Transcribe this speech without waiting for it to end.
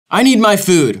I need my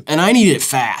food, and I need it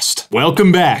fast.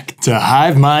 Welcome back to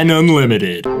HIVEMIND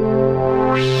Unlimited.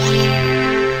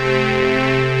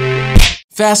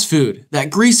 Fast food, that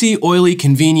greasy, oily,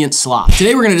 convenient slop.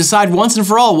 Today we're gonna decide once and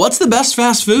for all, what's the best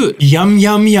fast food? Yum,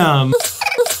 yum, yum.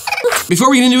 Before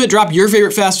we get into it, drop your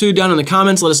favorite fast food down in the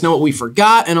comments. Let us know what we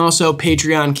forgot. And also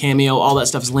Patreon, Cameo, all that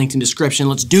stuff is linked in description.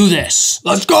 Let's do this.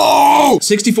 Let's go!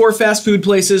 64 fast food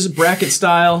places, bracket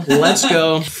style. Let's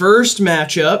go. First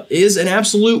matchup is an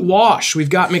absolute wash. We've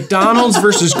got McDonald's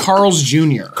versus Carl's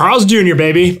Jr. Carl's Jr.,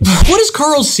 baby. What is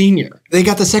Carl's Sr.? They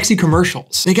got the sexy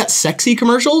commercials. They got sexy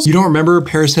commercials? You don't remember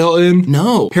Paris Hilton?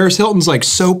 No. Paris Hilton's like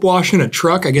soap washing a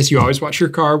truck. I guess you always wash your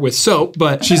car with soap,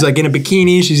 but she's like in a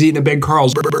bikini. She's eating a big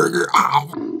Carl's burger.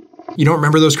 Ow. You don't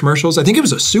remember those commercials? I think it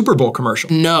was a Super Bowl commercial.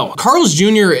 No. Carl's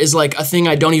Jr. is like a thing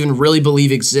I don't even really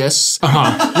believe exists.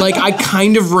 Like I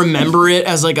kind of remember it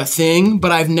as like a thing,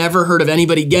 but I've never heard of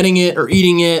anybody getting it or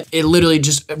eating it. It literally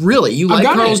just, really, you like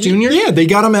Carl's Jr.? Yeah, they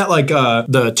got them at like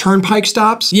the turnpike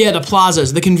stops. Yeah, the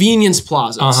plazas, the convenience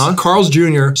plazas. Carl's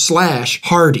Jr. /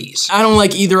 Hardee's. I don't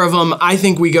like either of them. I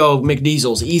think we go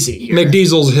McDiesels easy here.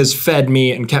 McDiesels has fed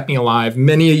me and kept me alive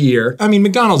many a year. I mean,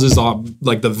 McDonald's is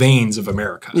like the veins of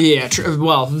America. Yeah,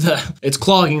 well, it's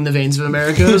clogging the veins of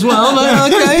America as well,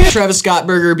 but okay. Travis Scott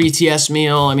burger, BTS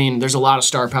meal. I mean, there's a lot of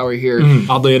star power here.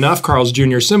 Oddly enough, Carl's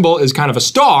Jr. symbol is kind of a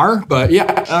star, but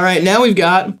yeah. All right, now we've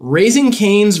got Raising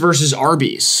Cane's versus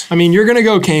Arby's. I mean, you're gonna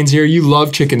go Cane's here. You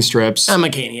love chicken strips. I'm a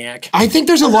Caniac. I think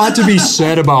there's a lot to be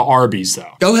said about Arby's,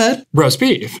 though. Go ahead. Roast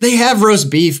beef. They have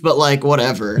roast beef, but like,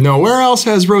 whatever. Nowhere else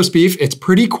has roast beef. It's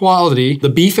pretty quality. The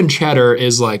beef and cheddar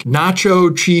is like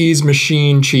nacho cheese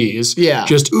machine cheese. Yeah.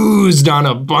 Just oozed on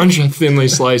a bunch of thinly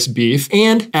sliced beef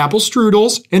and apple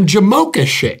strudels and Jamocha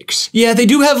shakes. Yeah, they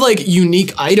do have like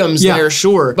unique items there,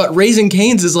 sure. But Raising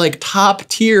Cane's is like top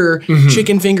tier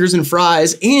chicken fingers and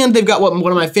fries. And they've got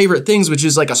one of my favorite things, which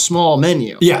is like a small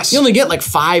menu. Yes. You only get like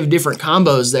 5 different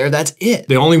combos there. That's it.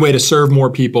 The only way to serve more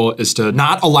people is to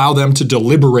not allow them to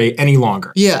deliberate any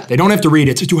longer. Yeah. They don't have to read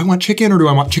it. So do I want chicken or do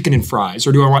I want chicken and fries?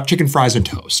 Or do I want chicken fries and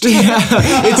toast? Yeah,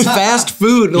 it's fast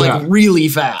food, like really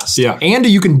fast. Yeah, and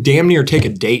you can damn near take a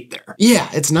date there. Yeah,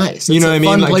 it's nice. You know what I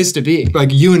mean? Fun like, place to be. Like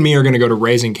you and me are gonna go to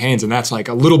Raising Cane's and that's like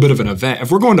a little bit of an event.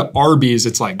 If we're going to Arby's,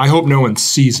 it's like, I hope no one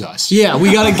sees us. Yeah,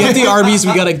 we gotta get the Arby's,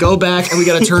 we gotta go back and we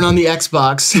gotta turn on the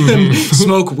Xbox and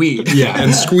smoke weed. Yeah,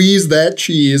 and squeeze that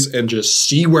cheese and just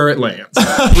see where it lands.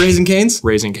 Raising Cane's?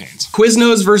 Raising Cane's.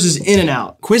 Quiznos versus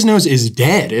In-N-Out. Quiznos is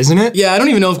dead, isn't it? Yeah, I don't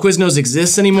even know if Quiznos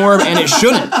exists anymore, and it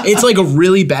shouldn't. It's like a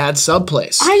really bad sub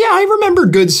place. I remember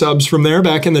good subs from there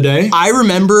back in the day. I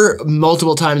remember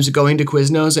multiple times going to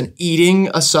Quiznos and eating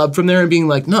a sub from there and being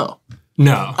like, no.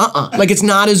 No. Like it's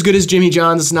not as good as Jimmy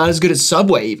John's, it's not as good as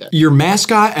Subway even. Your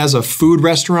mascot as a food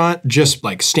restaurant, just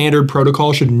like standard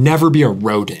protocol, should never be a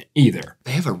rodent either.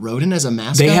 They have a rodent as a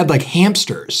mascot? They had like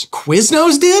hamsters.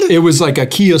 Quiznos did? It was like a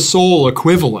Kia Soul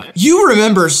equivalent. You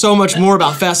remember so much more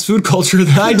about fast food culture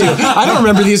than I do. I don't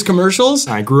remember these commercials.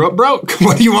 I grew up broke.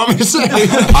 What do you want me to say?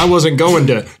 I wasn't going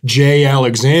to J.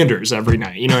 Alexander's every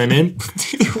night, you know what I mean?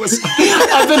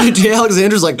 I've been to J.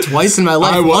 Alexander's like twice in my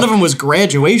life. One of them was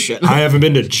graduation. I haven't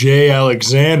been to J.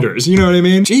 Alexander's, you know what I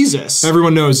mean? Jesus.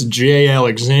 Everyone knows J.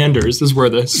 Alexander's. This is where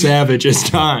the savage is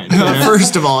dined. You know?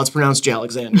 First of all, it's pronounced J.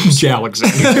 Alexander's. J. Alexander's.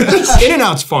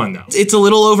 In-N-Out's fun though. It's a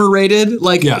little overrated,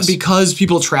 like because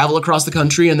people travel across the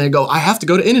country and they go, I have to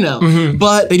go to In-N-Out.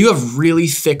 But they do have really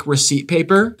thick receipt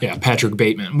paper. Yeah, Patrick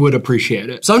Bateman would appreciate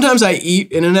it. Sometimes I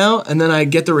eat In-N-Out and then I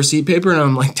get the receipt paper and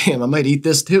I'm like, damn, I might eat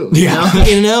this too. Yeah. You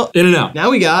know? In-N-Out. In-N-Out.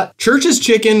 Now we got Church's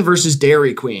Chicken versus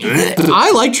Dairy Queen.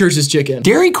 I like Church's Chicken.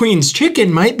 Dairy Queen's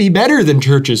chicken might be better than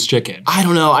Church's chicken. I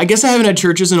don't know. I guess I haven't had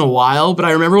Church's in a while, but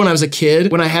I remember when I was a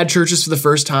kid, when I had Church's for the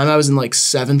first time, I was in like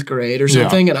 7th grade or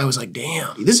something, and I was like,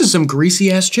 damn, this is some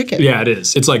greasy ass chicken. Yeah, it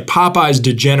is. It's like Popeye's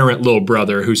degenerate little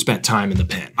brother who spent time in the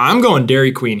pen. I'm going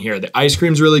Dairy Queen here. The ice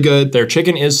cream's really good. Their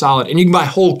chicken is solid, and you can buy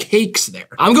whole cakes there.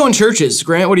 I'm going Church's.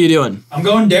 Grant, what are you doing? I'm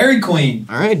going Dairy Queen.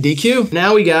 All right, DQ.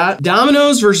 Now we got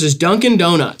Domino's versus Dunkin'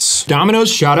 Donuts.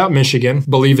 Domino's, shout out Michigan.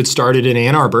 Believe it started in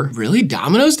Ann Arbor. Really?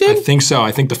 Domino's did? I think so.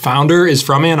 I think the founder is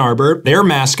from Ann Arbor. Their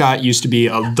mascot used to be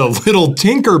the little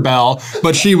Tinkerbell,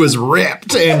 but she was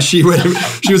ripped and she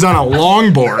was on a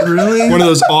longboard. Really? One of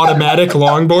those automatic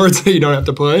longboards that you don't have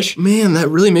to push. Man, that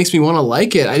really makes me want to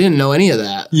like it. I didn't know any of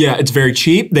that. Yeah, it's very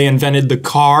cheap. They invented the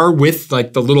car with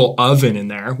like the little oven in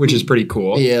there, which is pretty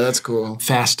cool. Yeah, that's cool.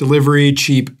 Fast delivery,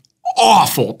 cheap,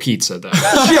 awful pizza though.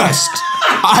 Just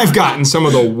I've gotten some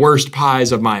of the worst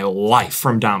pies of my life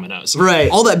from Domino's. Right.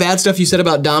 All that bad stuff you said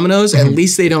about Domino's, at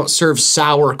least they don't serve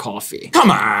sour coffee.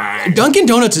 Come on. Dunkin'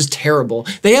 Donuts is terrible.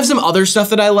 They have some other stuff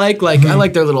that I like. I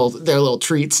like their little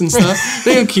treats and stuff.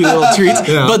 They have cute little treats.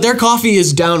 Yeah. But their coffee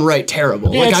is downright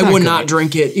terrible. Yeah, I would not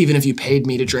drink it even if you paid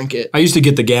me to drink it. I used to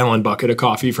get the gallon bucket of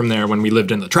coffee from there when we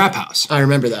lived in the trap house. I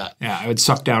remember that. Yeah, I would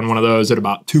suck down one of those at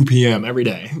about 2 p.m. every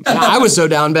day. I was so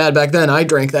down bad back then, I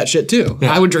drank that shit too.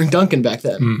 Yeah. I would drink Dunkin' back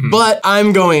then. But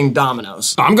I'm going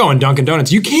Domino's. I'm going Dunkin'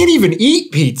 Donuts. You can't even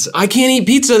eat pizza. I can't eat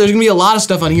pizza. There's gonna be a lot of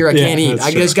stuff on here I can't eat.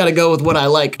 I just gotta go with what I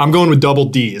like. I'm going with double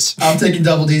D's. I'm taking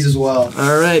double D's as well.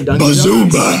 All right, Dunkin'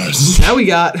 Donuts. Now we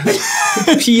got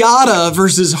Piatta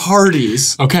versus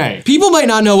Hardee's. Okay. People might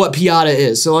not know what Piatta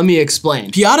is, so let me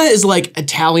explain. Piatta is like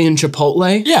Italian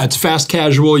Chipotle. Yeah, it's fast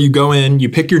casual. You go in, you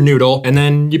pick your noodle, and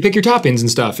then you pick your toppings and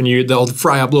stuff, and they'll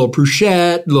fry up little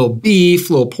bruschetta, little beef,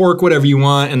 little pork, whatever you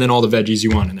want, and then all the veggies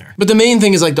you want in there. But the main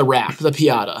thing is like the wrap, the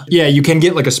Piatta. Yeah, you can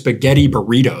get like a spaghetti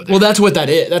burrito there. Well, that's what that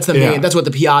is. That's the main, that's what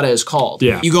the Piatta is called.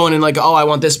 Yeah. You go in and like, oh, I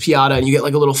want this Piatta, and you get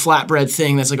like a little flatbread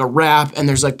thing that's like a wrap, and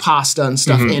there's like pasta and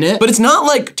stuff in it. But it's not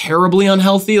like terribly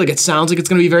unhealthy. Like it sounds like it's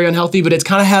gonna be very unhealthy, but it's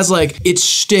kind of has like, its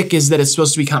shtick is that it's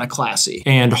supposed to be kind of classy.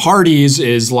 And Hardee's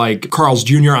is like Carl's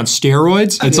Jr. on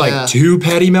steroids. It's like 2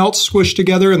 patty melts squished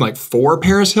together and like 4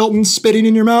 Paris Hiltons spitting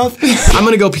in your mouth. I'm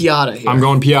gonna go Piatta here. I'm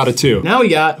going Piatta too. Now we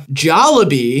got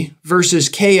Jollibee versus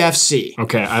KFC.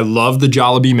 Okay, I love the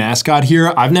Jollibee mascot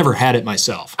here. I've never had it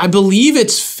myself. I believe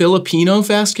it's Filipino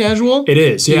fast casual. It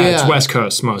is, yeah. It's West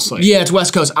Coast mostly. Yeah, it's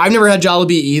West Coast. I've never had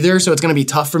Jollibee either, so it's gonna be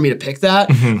tough for me to pick that.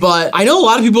 But I know a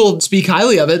lot of people speak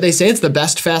highly of it. They say it's the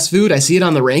best fast food. I see it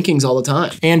on the rankings all the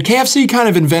time. And KFC kind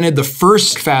of invented the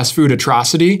first fast food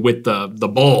atrocity with the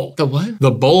bowl. The what?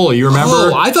 The bowl, you remember?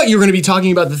 Oh, I thought you were gonna be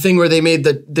talking about the thing where they made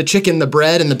the chicken, the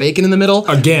bread, and the bacon in the middle.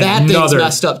 Again, that thing's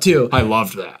messed up too. I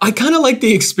loved that. I kind of like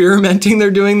the experimenting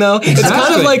they're doing though. Exactly. It's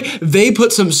kind of like they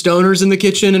put some stoners in the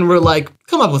kitchen and we're like,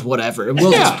 come up with whatever.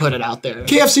 We'll just put it out there.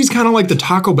 KFC's kind of like the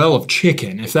Taco Bell of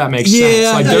chicken, if that makes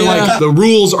sense. Like they're like, the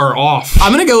rules are off.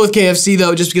 I'm gonna go with KFC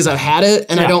though, just because I've had it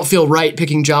and I don't feel right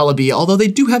picking Jollibee, although they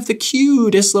do have the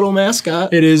cutest little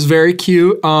mascot. It is very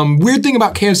cute. Weird thing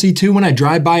about KFC too, when I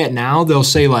drive by it now, they'll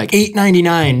say like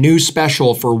 $8.99 new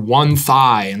special for 1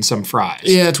 thigh and some fries.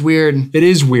 Yeah, it's weird. It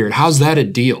is weird. How's that a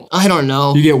deal? I don't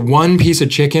know. You get 1 piece of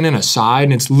chicken and a side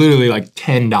and it's literally like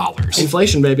 $10.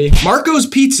 Inflation, baby. Marco's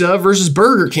Pizza versus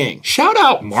Burger King. Shout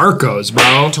out Marco's,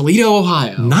 bro. Toledo,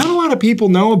 Ohio. Not a lot of people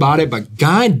know about it, but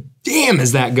god damn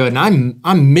is that good. And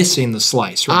I'm missing the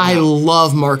slice right now. I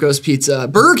love Marco's Pizza.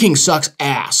 Burger King sucks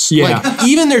ass. Yeah. Like,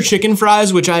 even their chicken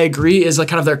fries, which I agree is like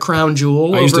kind of their crown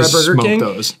jewel over at Burger King.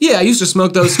 Those. Yeah, I used to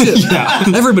smoke those too.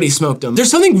 Everybody smoked them.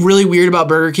 There's something really weird about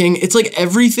Burger King. It's like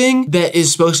everything that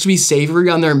is supposed to be savory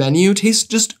on their menu tastes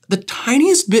just the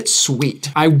tiniest bit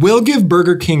sweet. I will give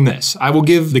Burger King this. I will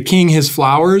give the king his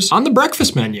flowers on the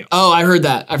breakfast menu. Oh, I heard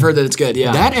that. I've heard that it's good,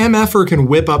 yeah. That MFer can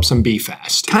whip up some beef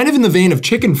fast. Kind of in the vein of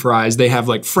chicken fries, they have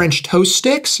like French toast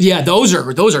sticks. Yeah, those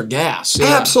are gas. Yeah.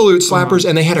 Absolute slappers,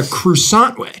 and they had a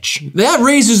croissant wedge. That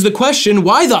raises the question,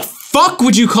 why the fuck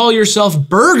would you call yourself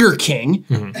Burger King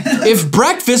if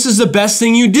breakfast is the best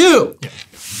thing you do?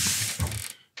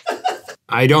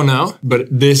 I don't know, but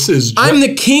this is I'm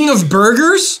the king of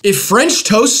burgers? If French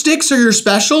toast sticks are your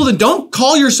special, then don't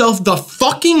call yourself the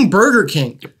fucking Burger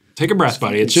King. Take a breath,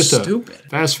 buddy. It's just stupid. A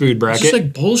fast food bracket. It's just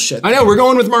like bullshit. I know, we're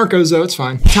going with Marco's though, it's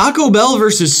fine. Taco Bell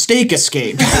versus Steak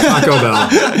Escape. Taco Bell.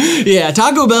 Yeah,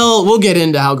 Taco Bell, we'll get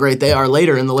into how great they are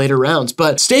later in the later rounds,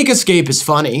 but Steak Escape is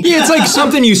funny. Yeah, it's like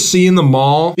something you see in the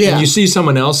mall, and you see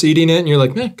someone else eating it, and you're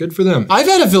like, good for them. I've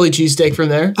had a Philly cheesesteak from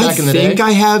there back in the day. I think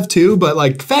I have too, but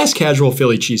like fast casual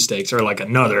Philly cheesesteaks are like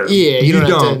another. Yeah, you don't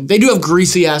have to. They do have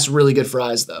greasy ass, really good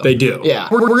fries though. They do. Yeah,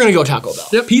 we're gonna go Taco Bell.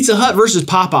 Yep. Pizza Hut versus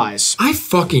Popeyes. I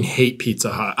fucking hate Pizza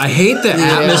Hut. I hate the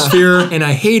atmosphere, and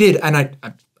I hated, and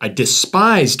I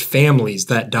despised families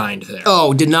that dined there.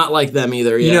 Oh, did not like them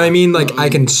either. Yeah. You know what I mean? Like I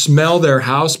can smell their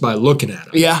house by looking at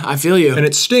them. Yeah, I feel you. And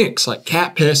it stinks like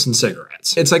cat piss and cigarettes.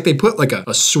 It's like they put like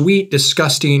a sweet,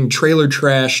 disgusting trailer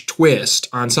trash twist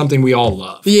on something we all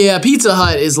love. Yeah, Pizza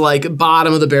Hut is like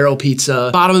bottom of the barrel pizza,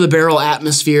 bottom of the barrel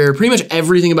atmosphere. Pretty much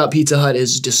everything about Pizza Hut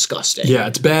is disgusting. Yeah,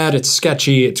 it's bad, it's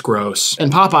sketchy, it's gross.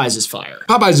 And Popeyes is fire.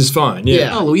 Popeyes is fun,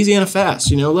 yeah. Oh, Louisiana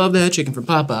Fast, love that chicken from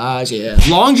Popeyes, yeah.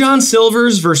 Long John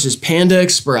Silver's versus Panda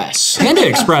Express. Panda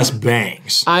Express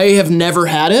bangs. I have never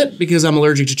had it because I'm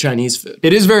allergic to Chinese food.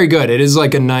 It is very good. It is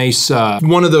like a nice,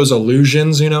 one of those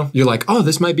illusions, you're like, oh,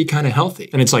 this might be kind of healthy.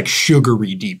 And it's like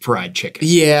sugary deep fried chicken.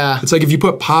 Yeah. It's like if you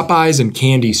put Popeyes and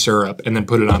candy syrup and then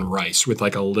put it on rice with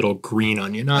like a little green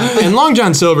onion on it. And Long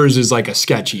John Silver's is like a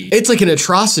sketchy. It's like an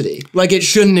atrocity. Like it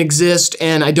shouldn't exist,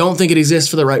 and I don't think it exists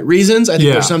for the right reasons. I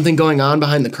think there's something going on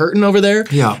behind the curtain over there.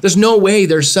 Yeah. There's no way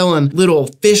they're selling little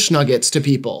fish nuggets to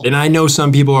people. And I know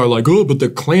some people are like, oh, but the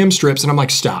clam strips. And I'm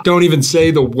like, stop. Don't even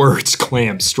say the words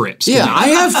clam strips. Yeah, I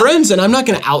have friends, and I'm not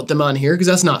going to out them on here because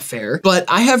that's not fair, but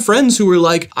I have friends who were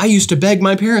like, I used to beg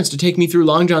my parents to take me through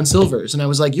Long John Silver's, and I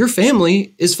was like, your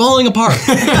family is falling apart.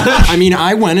 I mean,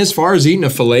 I went as far as eating a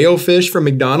Filet-O-Fish from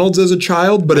McDonald's as a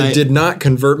child, but it did not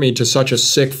convert me to such a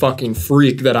sick fucking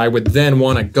freak that I would then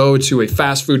want to go to a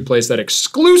fast food place that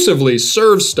exclusively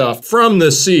serves stuff from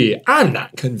the sea. I'm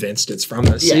not convinced it's from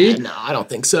the sea. Yeah, no, I don't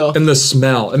think so. And the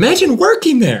smell. Imagine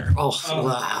working there. Oh,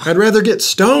 wow. I'd rather get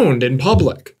stoned in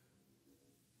public.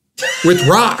 With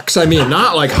rocks, I mean,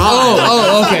 not like hot.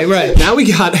 Oh, okay, right. Now we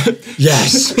got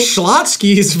yes,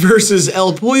 Schlotzsky's versus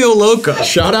El Pollo Loco.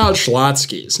 Shout out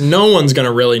Schlotzsky's. No one's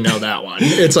gonna really know that one.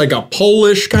 It's like a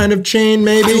Polish kind of chain,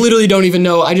 maybe. I literally don't even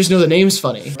know. I just know the name's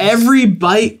funny. Every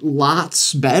bite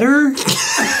lots better.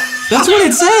 That's what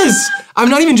it says. I'm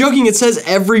not even joking. It says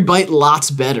every bite lots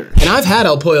better. And I've had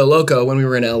El Pollo Loco when we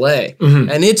were in LA,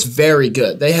 and it's very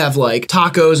good. They have like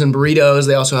tacos and burritos.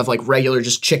 They also have like regular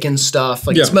just chicken stuff.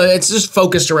 Like it's just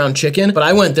focused around chicken. But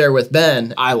I went there with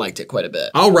Ben. I liked it quite a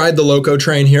bit. I'll ride the Loco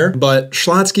train here, but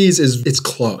Schlotzsky's it's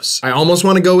close. I almost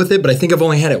want to go with it, but I think I've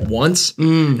only had it once,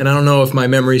 and I don't know if my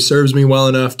memory serves me well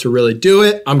enough to really do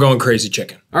it. I'm going Crazy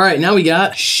Chicken. All right, now we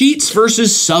got Sheetz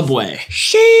versus Subway.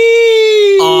 Sheetz!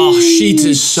 Oh, Sheetz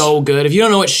is so good. If you don't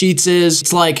know what Sheetz is,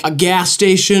 it's like a gas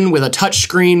station with a touch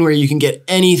screen where you can get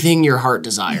anything your heart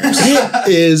desires. It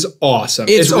is awesome.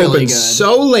 It's really open good.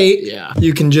 so late. Yeah.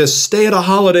 You can just stay at a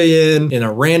Holiday Inn in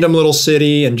a random little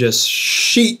city and just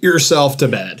sheet yourself to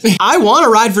bed. I want to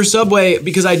ride for Subway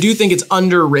because I do think it's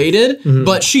underrated,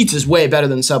 but Sheetz is way better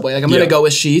than Subway. Like I'm going to go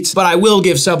with Sheetz, but I will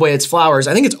give Subway its flowers.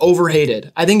 I think it's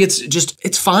overhated. I think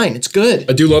it's fine. It's good.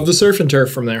 I do love the surf and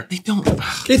turf from there. They don't.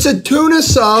 It's a tuna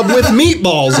sub with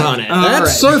meatballs on it.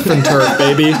 That's surf and turf,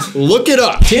 baby. Look it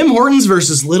up. Tim Hortons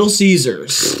versus Little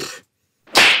Caesars.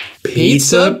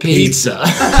 Pizza.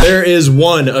 There is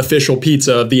one official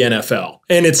pizza of the NFL,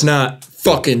 and it's not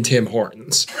fucking Tim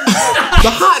Hortons. The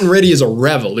hot and ready is a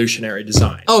revolutionary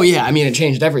design. Oh yeah, I mean it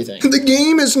changed everything. The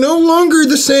game is no longer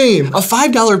the same. A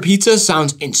 $5 pizza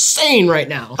sounds insane right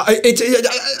now. Not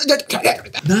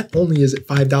only is it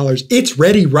 $5, it's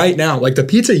ready right now. Like the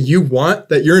pizza you want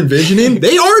that you're envisioning,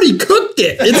 they already cooked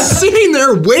it. It's sitting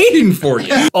there waiting for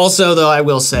you. Also though, I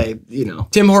will say,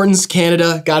 Tim Hortons,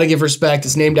 Canada, gotta give respect.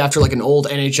 It's named after like an old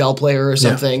NHL player or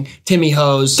something. Timmy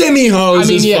Hose. Timmy Hose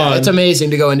is fun. It's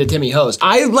amazing to go into Timmy Hose.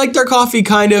 I like their coffee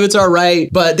kind of, it's all right,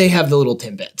 but they have the little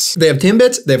Timbits. They have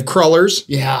Timbits, they have Crullers.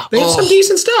 Yeah. They have some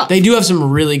decent stuff. They do have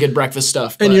some really good breakfast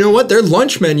stuff. And you know what? Their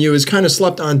lunch menu is kind of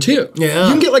slept on too. Yeah.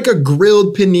 You can get like a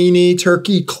grilled panini,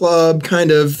 turkey club,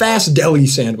 kind of fast deli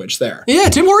sandwich there. Yeah,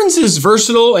 Tim Hortons is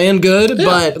versatile and good,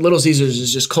 but Little Caesars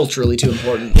is just culturally too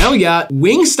important. Now we got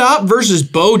Wingstop versus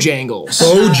Bojangles.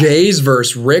 Bojay's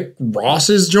versus Rick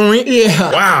Ross's joint?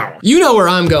 Yeah. Wow. You know where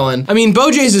I'm going. I mean,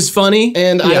 Bojay's is funny,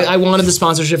 and I wanted the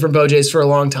sponsorship from Bojay's for a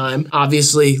long time.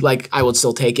 Obviously, like, I would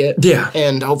still take it. Yeah.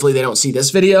 And hopefully they don't see this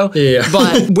video. Yeah.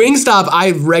 But Wingstop,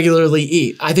 I regularly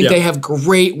eat. I think they have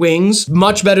great wings,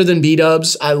 much better than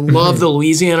B-dubs. I love the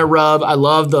Louisiana rub. I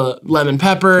love the lemon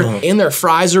pepper. And their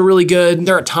fries are really good.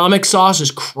 Their atomic sauce is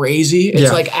crazy.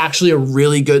 It's like actually a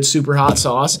really good super hot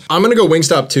sauce. I'm gonna go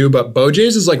Wingstop too, but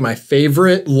Bojay's is like my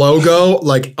favorite logo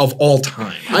like of all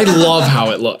time. I love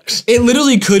how it looks. It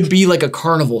literally could be like a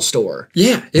carnival store.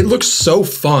 Yeah, it looks so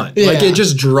fun. Yeah. Like it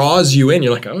just draws you in.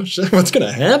 You're like, oh shit, what's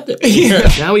gonna happen?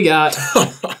 Yeah. Now we got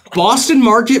Boston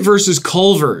Market versus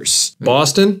Culver's.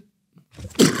 Boston?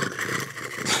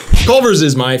 Culver's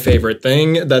is my favorite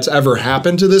thing that's ever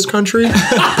happened to this country.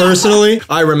 Personally,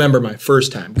 I remember my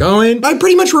first time going. I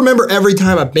pretty much remember every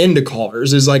time I've been to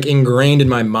Culver's is like ingrained in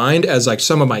my mind as like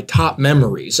some of my top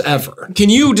memories ever. Can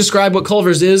you describe what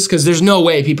Culver's is? Because there's no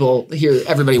way people here,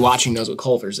 everybody watching knows what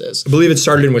Culver's is. I believe it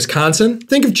started in Wisconsin.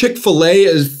 Think of Chick-fil-A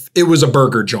as it was a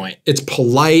burger joint. It's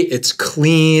polite, it's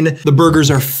clean. The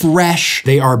burgers are fresh,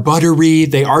 they are buttery,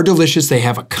 they are delicious. They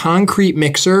have a concrete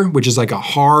mixer, which is like a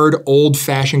hard,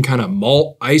 old-fashioned kind of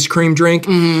malt ice cream drink.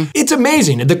 It's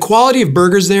amazing. The quality of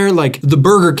burgers there, like the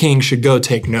Burger King should go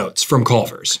take notes from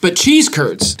Culver's. But cheese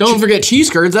curds. Don't forget cheese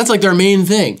curds. That's like their main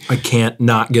thing. I can't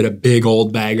not get a big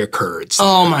old bag of curds.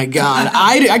 Oh my God.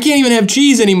 I can't even have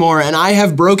cheese anymore, and I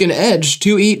have broken edge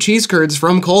to eat cheese curds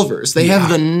from Culver's. They have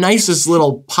the nicest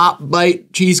little pop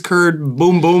bite, cheese curd,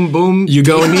 boom, boom, boom. You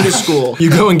go and eat at school. You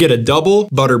go and get a double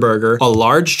butter burger, a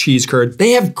large cheese curd.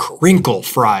 They have crinkle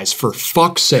fries, for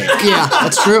fuck's sake. Yeah,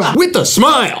 that's true. With a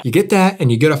smile. You get that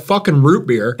and you get a fucking root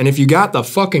beer. And if you got the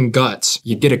fucking guts,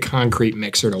 you get a concrete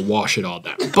mixer to wash it all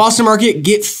down. Boston Market,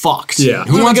 get fucked. Yeah.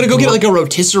 Who am I gonna go get like a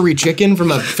rotisserie chicken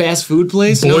from a fast food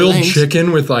place? Boiled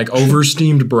chicken with like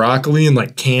over-steamed broccoli and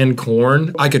like canned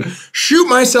corn. I could shoot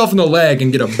myself in the leg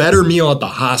and get a better meal at the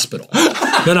hospital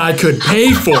than I could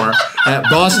pay for at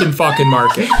Boston fucking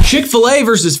Market. Chick-fil-A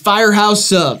versus Firehouse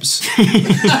Subs.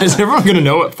 Is everyone gonna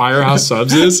know what Firehouse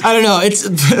Subs is? I don't know. It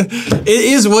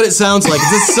is what it sounds like.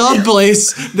 It's a sub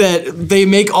place that they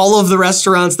make all of the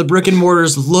restaurants, the brick and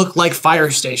mortars, look like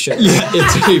fire stations. Yeah,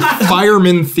 it's a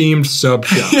fireman-themed sub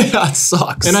shop. Yeah, it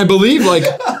sucks. And I believe like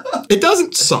it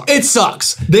doesn't suck. It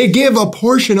sucks. They give a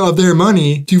portion of their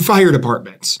money to fire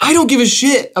departments. I don't give a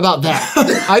shit about that.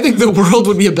 I think the world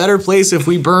would be a better place if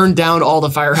we burned down all the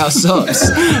Firehouse Subs.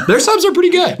 Their subs are pretty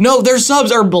good. No, their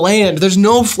subs are bland. There's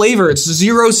no flavor. It's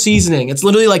zero seasoning. It's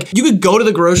literally like you could go to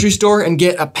the grocery store and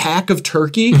get a pack of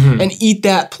turkey and eat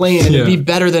that plain and it'd be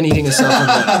better than eating a sub from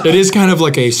that. It is kind of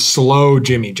like a slow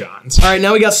Jimmy John's. All right,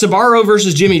 now we got Sbarro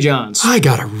versus Jimmy John's. I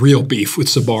got a real beef with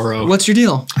Sbarro. What's your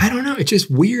deal? I don't know. It's just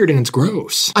weird and it's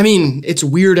gross. I mean, it's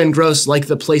weird and gross like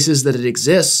the places that it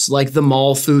exists, like the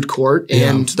mall food court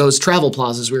and those travel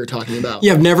plazas we were talking about.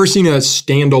 Yeah, I've never seen a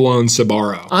standalone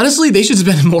Sbarro. Honestly, they should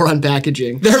spend more on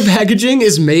packaging. Their packaging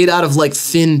is made out of like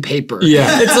thin paper.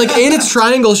 Yeah. It's like, and it's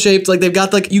triangle shaped. Like they've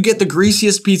got like, you get the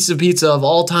greasiest pizza of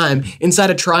all time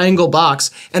inside a triangle box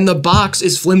and the box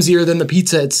is flimsier than the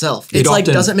pizza itself. It's like,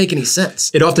 doesn't make any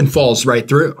sense. It often falls right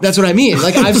through. That's what I mean.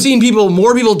 Like I've seen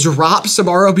more people drop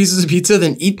Sbarro pieces of pizza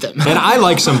than eat them. And I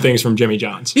like some things from Jimmy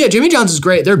John's. Yeah, Jimmy John's is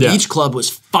great. Their Beach Club was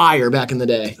fire back in the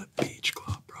day. The Beach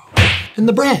Club, bro. And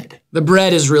the bread. The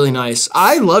bread is really nice.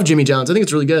 I love Jimmy John's. I think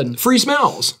it's really good. Free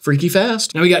smells. Freaky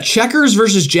fast. Now we got Checkers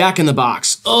versus Jack in the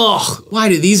Box. Ugh, why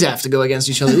do these have to go against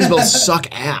each other? These both suck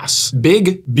ass.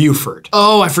 Big Buford.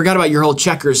 Oh, I forgot about your whole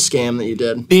Checkers scam that you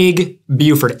did. Big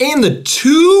Buford. And the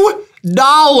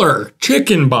 $2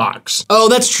 chicken box. Oh,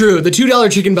 that's true. The $2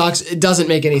 chicken box, it doesn't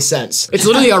make any sense. It's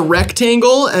literally a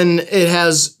rectangle and it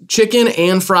has chicken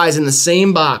and fries in the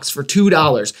same box for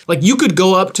 $2. Like you could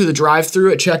go up to the drive-thru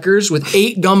at Checkers with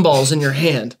 8 gumballs in your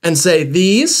hand and say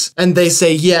these, and they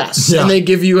say yes, and they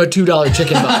give you a $2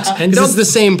 chicken box. And it's the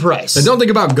same price. And don't think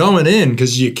about going in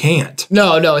because you can't.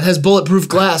 No, it has bulletproof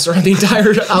glass around the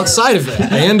entire outside of it.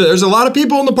 And there's a lot of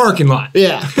people in the parking lot.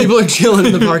 Yeah, people are chilling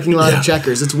in the parking lot of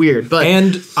Checkers. It's weird. But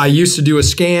and I used to do a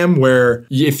scam where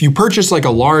if you purchased like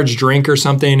a large drink or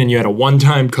something and you had a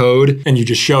one-time code and you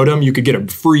just showed them, you could get a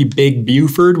free Big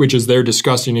Buford, which is their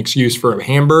disgusting excuse for a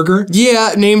hamburger.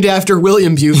 Yeah, named after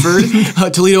William Buford, a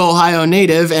Toledo, Ohio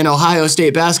native and Ohio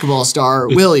State basketball star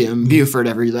William Buford,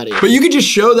 everybody. But you could just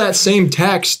show that same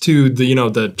text to the,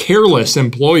 the careless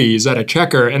employees at a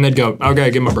Checker and they'd go, okay,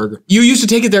 give them a burger. You used to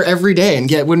take it there every day and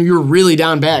when you were really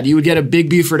down bad, you would get a Big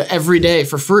Buford every day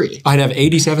for free. I'd have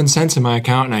 87 cents in my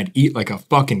account and I'd eat like a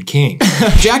fucking king.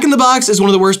 Jack in the Box is one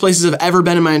of the worst places I've ever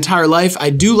been in my entire life. I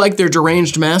do like their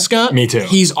deranged mascot. Me too.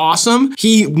 He's awesome.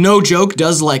 He, no joke,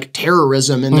 does like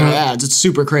terrorism in their ads. It's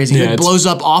super crazy. He blows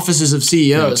up offices of CEOs.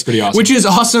 Yeah, it's pretty awesome. Which is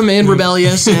awesome and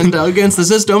rebellious and against the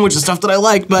system, which is stuff that I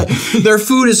like, but their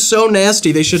food is so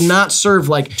nasty. They should not serve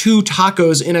like 2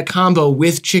 tacos in a combo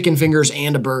with chicken fingers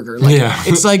and a burger. Like,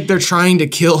 it's like they're trying to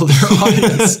kill their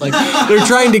audience. Like they're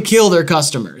trying to kill their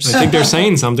customers. I think they're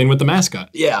saying something with the mascot.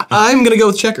 Yeah, I'm gonna go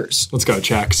with Checkers. Let's go,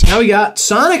 Checks. Now we got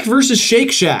Sonic versus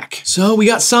Shake Shack. So we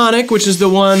got Sonic, which is the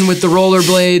one with the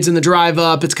rollerblades and the drive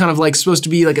up. It's kind of like supposed to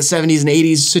be like a 70s and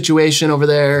 80s situation over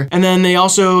there. And then they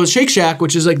also Shake Shack,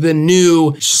 which is like the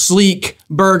new sleek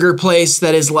burger place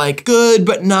that is like good,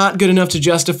 but not good enough to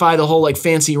justify the whole like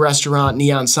fancy restaurant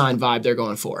neon sign vibe they're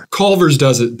going for. Culver's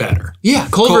does it better. Yeah,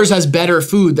 Culver's has better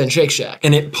food than Shake Shack.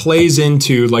 And it plays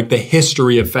into like the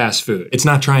history of fast food. It's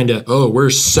not trying to, oh, we're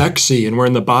sexy and we're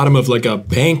in the bottom of like a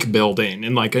bank building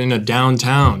and like in a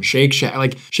downtown. Shake Shack,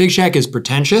 like Shake Shack is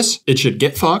pretentious. It should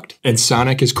get fucked. And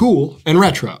Sonic is cool and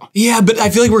retro. Yeah, but I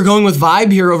feel like we're going with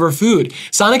vibe here over food.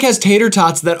 Sonic has tater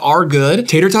tots that are good.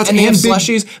 Tater tots and they have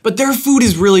slushies, but their food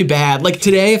is really bad. Like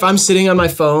today, if I'm sitting on my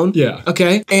phone,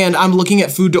 okay, and I'm looking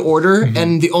at food to order,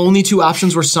 and the only 2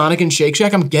 options were Sonic and Shake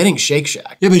Shack, I'm getting Shake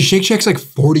Shack. Yeah, but Shake Shack's like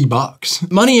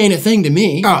 $40. Money ain't a thing to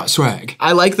me. Oh, swag.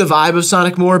 I like the vibe of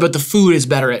Sonic more, but the food is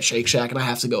better at Shake Shack, and I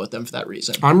have to go with them for that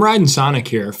reason. I'm riding Sonic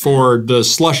here for the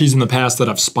slushies in the past that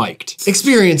I've spiked.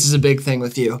 Experience is a big thing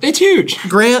with you. It's huge.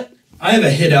 Grant? I have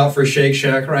a hit out for Shake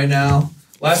Shack right now.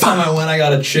 Last time I went, I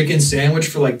got a chicken sandwich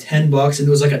for like $10, and it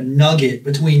was like a nugget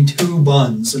between 2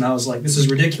 buns, and I was like, this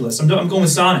is ridiculous. I'm going with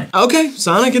Sonic. Okay,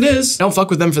 Sonic it is. Don't fuck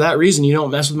with them for that reason. You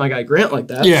don't mess with my guy Grant like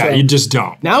that. Yeah, you just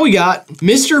don't. Now we got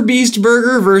Mr. Beast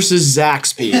Burger versus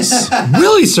Zaxby's.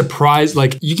 Really surprised,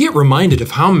 like, you get reminded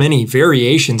of how many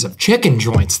variations of chicken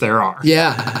joints there are.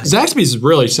 Yeah. Zaxby's is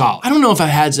really solid. I don't know if I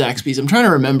had Zaxby's. I'm trying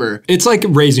to remember. It's like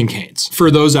Raising Cane's.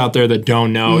 For those out there that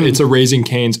don't know, it's a Raising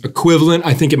Cane's equivalent.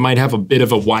 I think it might have a bit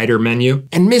of a wider menu.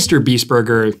 And Mr. Beast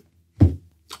Burger,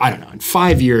 I don't know, in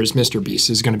 5 years, Mr. Beast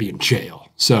is gonna be in jail.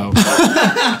 So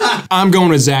I'm going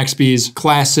with Zaxby's,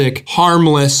 classic,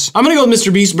 harmless. I'm gonna go with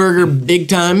Mr. Beast Burger big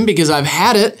time because I've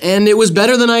had it and it was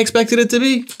better than I expected it to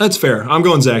be. That's fair. I'm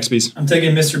going Zaxby's. I'm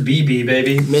taking Mr. BB,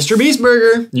 baby. Mr. Beast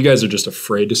Burger. You guys are just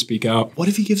afraid to speak out. What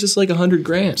if he gives us like 100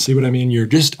 grand? See what I mean? You're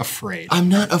just afraid. I'm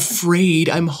not afraid.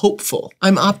 I'm hopeful.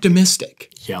 I'm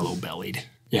optimistic. Yellow-bellied.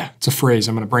 Yeah, it's a phrase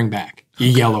I'm gonna bring back.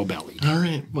 Yellow-bellied. All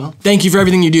right, well, thank you for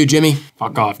everything you do, Jimmy.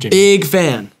 Fuck off, Jimmy. Big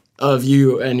fan of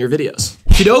you and your videos.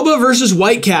 Qdoba versus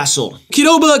White Castle.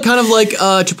 Qdoba, kind of like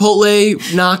a Chipotle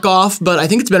knockoff, but I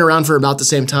think it's been around for about the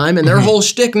same time, and their whole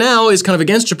shtick now is kind of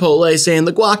against Chipotle, saying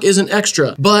the guac isn't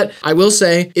extra. But I will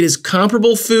say, it is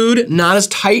comparable food, not as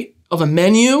tight of a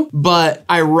menu, but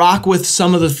I rock with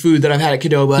some of the food that I've had at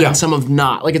Qdoba and some of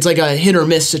not. Like, it's like a hit or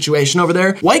miss situation over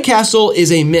there. White Castle is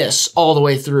a miss all the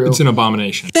way through. It's an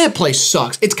abomination. That place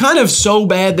sucks. It's kind of so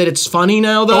bad that it's funny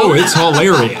now, though. Oh, it's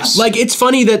hilarious. Like, it's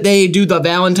funny that they do the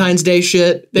Valentine's Day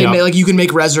shit. They make, like, you can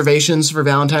make reservations for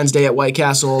Valentine's Day at White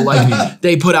Castle. Like,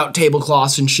 they put out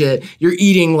tablecloths and shit. You're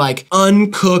eating, like,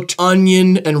 uncooked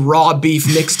onion and raw beef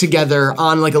mixed together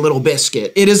on, like, a little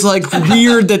biscuit. It is, like,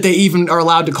 weird that they even are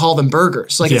allowed to call them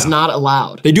burgers. Like, it's not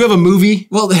allowed. They do have a movie.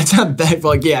 Well, it's not that,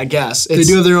 like, yeah, I guess. They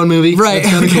do have their own movie. Right.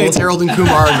 Okay, cool. It's Harold and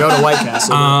Kumar and go to White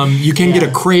Castle. You can get a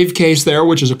Crave case there,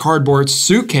 which is a cardboard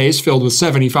suitcase filled with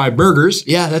 75 burgers.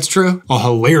 Yeah, that's true. A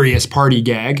hilarious party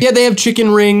gag. Yeah, they have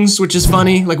chicken rings, which is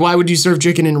funny. Like, why would you serve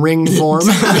chicken in ring form?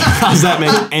 Does that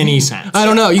make any sense? I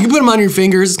don't know. You can put them on your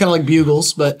fingers. It's kind of like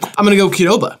bugles, but I'm gonna go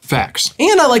Qdoba. Facts.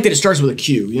 And I like that it starts with a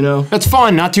Q, you know? That's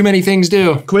fun. Not too many things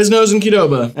do. Quiznos and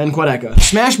Qdoba and Quadeca.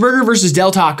 Smash Burger versus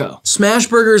Del Taco. Smash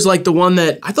Burger is like the one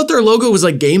that, I thought their logo was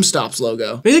like GameStop's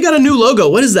logo. Maybe they got a new logo.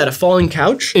 What is that, a falling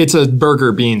couch? It's a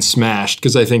burger being smashed,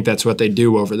 because I think that's what they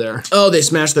do over there. Oh, they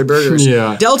smash their burgers.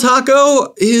 Yeah. Del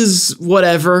Taco is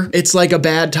whatever. It's like a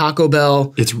bad Taco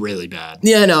Bell. It's really bad.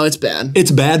 Yeah, no, it's bad.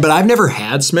 It's bad, but I've never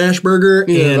had Smash Burger,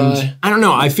 and I don't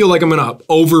know, I feel like I'm gonna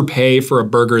overpay for a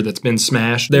burger that's been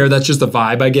smashed there. That's just the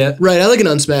vibe I get. Right, I like an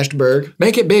unsmashed burger.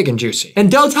 Make it big and juicy.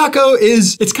 And Del Taco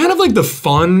it's kind of like the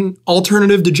fun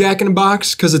alternative to Jack in a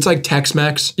Box, because it's like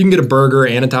Tex-Mex. You can get a burger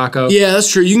and a taco. Yeah, that's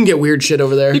true. You can get weird shit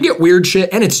over there. You get weird shit,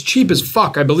 and it's cheap as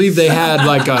fuck. I believe they had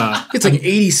like it's like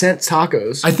 80-cent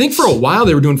tacos. I think for a while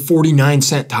they were doing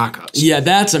 49-cent tacos. Yeah,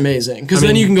 that's amazing. Because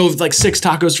then you can go with like 6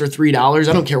 tacos for $3.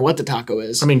 I don't care what the taco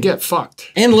is. I mean, get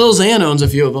fucked. And Lil Xan owns a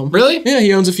few of them. Really? Yeah,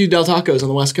 he owns a few Del Tacos on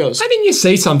the West Coast. Why didn't you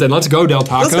say something? Let's go, Del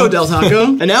Taco. Let's go, Del Taco.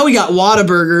 And now we got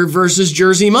Whataburger versus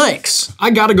Jersey Mike's.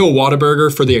 I gotta go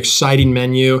Whataburger for the exciting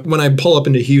menu. When I pull up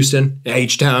into Houston,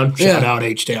 H-Town, shout out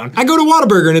H-Town, I go to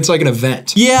Whataburger and it's like an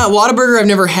event. Yeah, Whataburger I've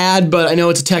never had, but I know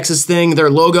it's a Texas thing. Their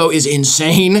logo is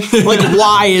insane. Like,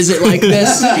 why is it like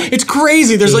this? It's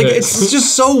crazy. There's like, it's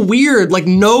just so weird. Like,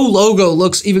 no logo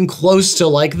looks even close to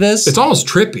like this. It's almost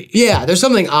trippy. Yeah, there's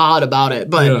something odd about it.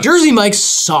 But Jersey Mike's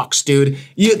sucks, dude.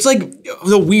 It's like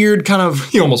the weird kind of...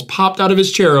 He almost popped out of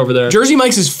his chair over there. Jersey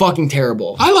Mike's is fucking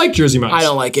terrible. I like Jersey Mike's. I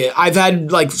don't like it. I've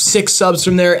had like 6 subs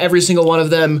from there. Every single one of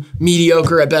them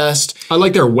mediocre at best. I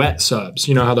like their wet subs.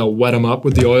 You know how they'll wet them up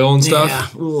with the oil and stuff?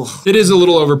 Yeah. Ugh. It is a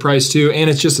little overpriced too, and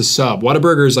it's just a sub.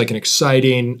 Whataburger is like an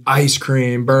exciting ice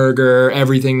cream burger,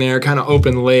 everything there, kind of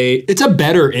open late. It's a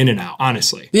better In-N-Out,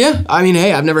 honestly. Yeah, I mean,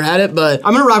 hey, I've never had it, but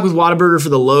I'm gonna rock with Whataburger for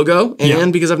the logo,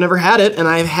 and because I've never had it, and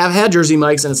I have had Jersey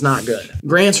Mike's, and it's not good.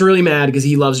 Grant's really mad because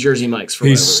he loves Jersey Mike's for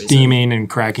whatever reason. He's steaming and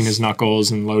cracking his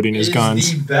knuckles and loading his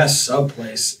guns. It's the best sub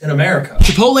place in America.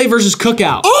 Chipotle versus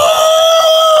Cookout.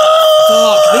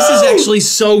 Fuck, this is actually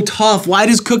so tough. Why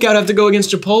does Cookout have to go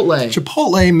against Chipotle?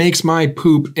 Chipotle makes my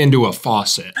poop into a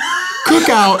faucet.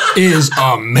 Cookout is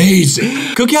amazing.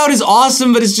 Cookout is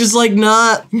awesome, but it's just like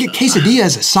not... You can get quesadilla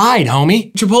as a side,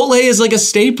 homie. Chipotle is like a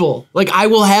staple. Like, I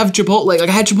will have Chipotle. Like,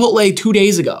 I had Chipotle 2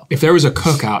 days ago. If there was a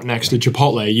Cookout next to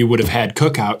Chipotle, you would have had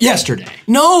Cookout yesterday.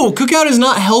 No, Cookout is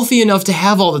not healthy enough to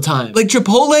have all the time. Like,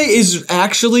 Chipotle is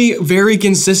actually very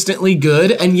consistently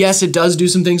good, and yes, it does do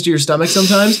some things to your stomach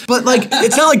sometimes, but like,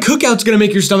 it's not like Cookout's gonna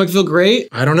make your stomach feel great.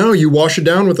 I don't know, you wash it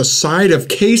down with a side of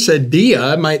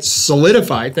quesadilla, it might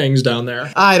solidify things down down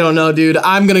there? I don't know, dude.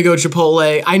 I'm gonna go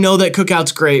Chipotle. I know that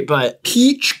Cookout's great, but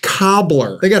Peach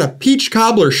cobbler. They got a peach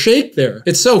cobbler shake there.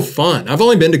 It's so fun. I've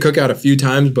only been to Cookout a few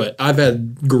times, but I've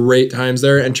had great times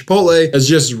there. And Chipotle has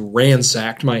just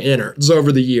ransacked my innards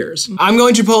over the years. I'm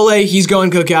going Chipotle. He's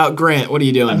going Cookout. Grant, what are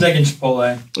you doing? I'm taking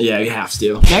Chipotle. Yeah, you have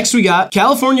to. Next, we got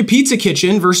California Pizza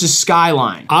Kitchen versus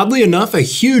Skyline. Oddly enough, a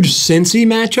huge Cincy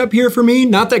matchup here for me.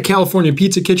 Not that California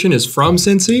Pizza Kitchen is from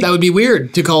Cincy. That would be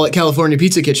weird to call it California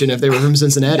Pizza Kitchen if they were from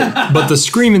Cincinnati. But the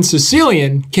Screamin'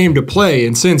 Sicilian came to play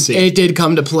in Cincy. It did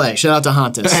come to play. Shout out to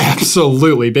Hontus.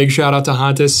 Absolutely. Big shout out to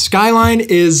Hontus. Skyline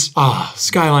is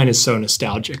so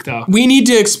nostalgic though. We need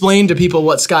to explain to people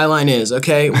what Skyline is,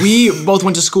 okay? We both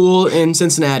went to school in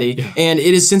Cincinnati, and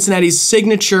it is Cincinnati's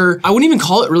signature. I wouldn't even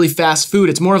call it really fast food.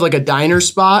 It's more of like a diner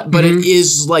spot, but it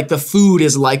is like the food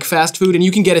is like fast food, and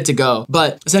you can get it to go.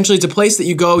 But essentially, it's a place that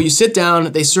you go, you sit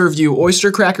down, they serve you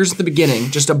oyster crackers at the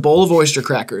beginning, just a bowl of oyster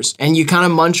crackers, and you kind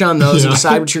of munch on those and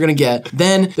decide what you're gonna get.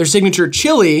 Then their signature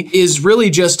chili is really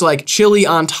just like chili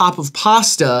on top of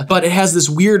pasta, but it has this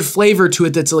weird flavor to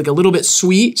it that's like a little bit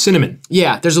sweet. Cinnamon.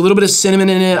 Yeah, there's a little bit of cinnamon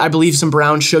in it. I believe some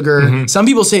brown sugar. Some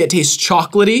people say it tastes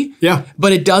chocolatey. Yeah.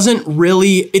 But it doesn't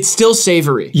really, it's still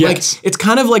savory. Yes. Like, it's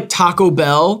kind of like Taco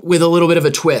Bell with a little bit of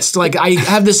a twist. Like, I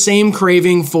have the same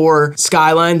craving for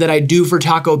Skyline that I do for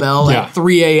Taco Bell at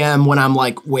 3 a.m. when I'm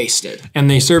like wasted. And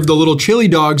they serve the little chili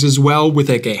dogs as well with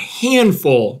like a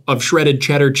handful of shredded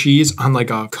cheddar cheese on like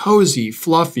a cozy,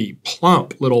 fluffy,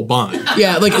 plump little bun.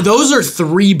 Yeah, like those are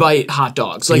 3-bite hot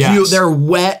dogs. Like they're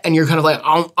wet and you're kind of like,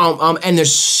 and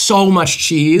there's so much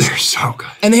cheese. They're so good.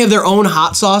 And they have their own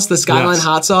hot sauce, the Skyline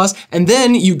hot sauce. And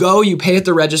then you go, you pay at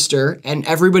the register, and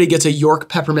everybody gets a York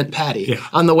peppermint patty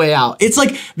on the way out. It's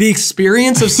like the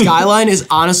experience of Skyline is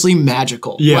honestly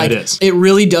magical. Yeah, like, it is. It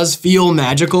really does feel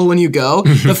magical when you go.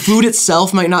 The food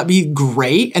itself might not be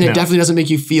great, and it definitely doesn't make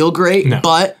you feel great,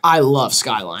 but I love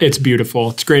Skyline. It's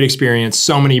beautiful. It's a great experience.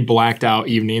 So many blacked out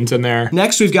evenings in there.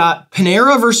 Next, we've got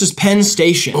Panera versus Penn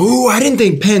Station. Ooh, I didn't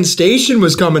think Penn Station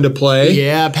was coming to play.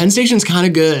 Yeah, Penn Station's kind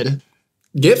of good.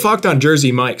 Get fucked on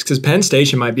Jersey Mike's, because Penn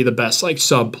Station might be the best like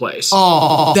sub place.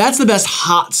 Oh, that's the best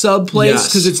hot sub place,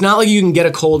 because it's not like you can get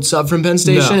a cold sub from Penn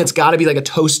Station. It's got to be like a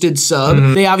toasted sub.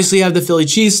 They obviously have the Philly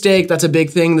cheesesteak. That's a big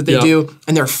thing that they do.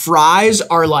 And their fries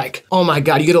are like, oh my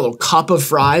God, you get a little cup of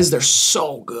fries. They're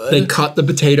so good. They cut the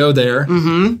potato there.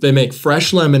 They make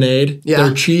fresh lemonade.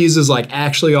 Their cheese is like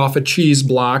actually off a cheese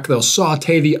block. They'll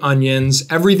saute the onions.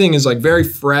 Everything is like very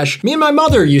fresh. Me and my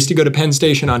mother used to go to Penn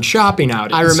Station on shopping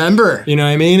outings. I remember. You know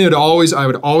what I mean? I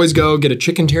would always go get a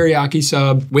chicken teriyaki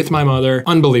sub with my mother.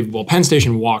 Unbelievable. Penn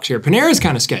Station walks here. Panera's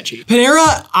kind of sketchy.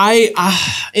 Panera,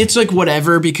 it's like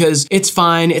whatever, because it's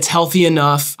fine. It's healthy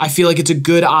enough. I feel like it's a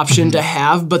good option to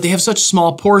have, but they have such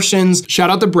small portions.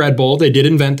 Shout out the bread bowl. They did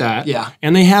invent that. Yeah.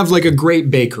 And they have like a great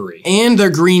bakery. And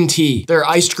their green tea, their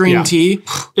iced green tea.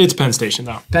 It's Penn Station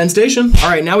though. Penn Station. All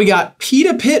right, now we got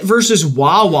Pita Pit versus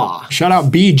Wawa. Shout out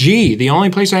BG, the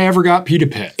only place I ever got Pita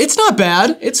Pit. It's not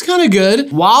bad. It's kind of good.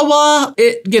 Wawa,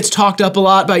 it gets talked up a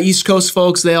lot by East Coast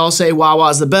folks. They all say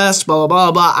Wawa's the best, blah, blah,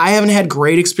 blah, blah. I haven't had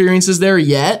great experiences there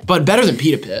yet, but better than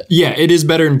Pita Pit. Yeah, it is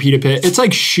better than Pita Pit. It's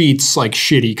like Sheet's like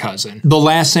shitty cousin. The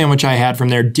last sandwich I had from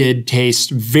there did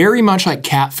taste very much like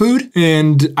cat food,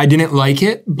 and I didn't like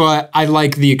it, but I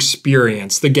like the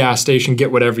experience. The gas station,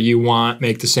 get whatever you want,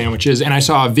 make the sandwiches. And I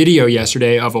saw a video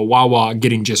yesterday of a Wawa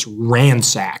getting just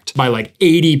ransacked by like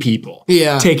 80 people.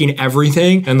 Yeah. Taking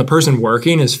everything, and the person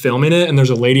working is filming it, and there's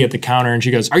a lady at the counter and she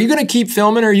goes, "Are you gonna keep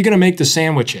filming or are you gonna make the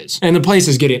sandwiches?" And the place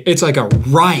is it's like a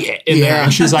riot in there.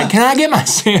 And she's like, "Can I get my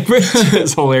sandwich?"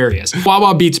 It's hilarious.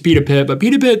 Wawa beats Pita Pit, but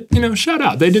Pita Pit, shout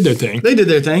out. They did their thing. They did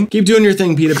their thing. Keep doing your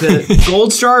thing, Pita Pit.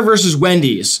 Gold Star versus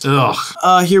Wendy's.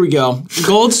 Ugh. Here we go.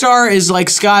 Gold Star is like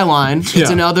Skyline.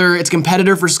 It's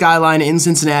competitor for Skyline in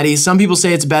Cincinnati. Some people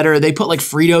say it's better. They put like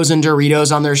Fritos and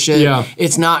Doritos on their shit. Yeah.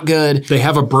 It's not good. They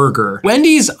have a burger.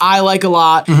 Wendy's, I like a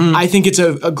lot. I think it's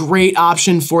a great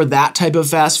option for that type of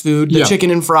fast food. The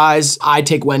chicken and fries, I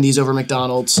take Wendy's over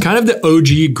McDonald's. Kind of the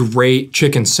OG great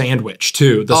chicken sandwich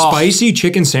too. The spicy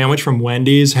chicken sandwich from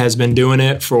Wendy's has been doing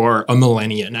it for a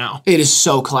millennia now. It is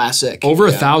so classic. Over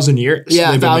 1,000 years.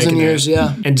 Yeah, 1,000 years,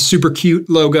 And super cute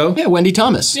logo. Yeah, Wendy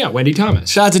Thomas. Yeah, Wendy Thomas.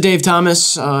 Shout out to Dave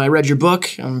Thomas. I read your book.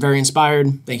 I'm very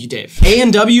inspired. Thank you, Dave.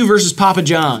 A&W versus Papa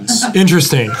John's.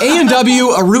 Interesting. A&W,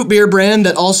 a root beer brand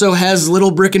that also has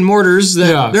little brick and mortars.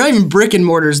 They're not even brick and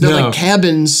mortars. They're like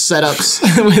cabin setups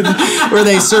where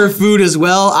they serve food as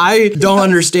well. I don't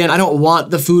understand. I don't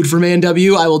want the food from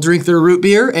A&W. I will drink their root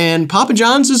beer, and Papa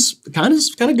John's is kind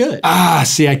of good.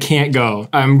 See, I can't go.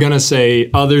 I'm gonna say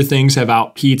other things have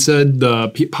out pizza the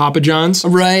Papa John's.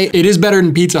 Right. It is better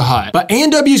than Pizza Hut, but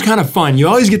A&W is kind of fun. You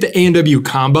always get the A&W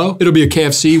combo. It'll be a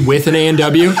KFC with an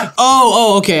A&W.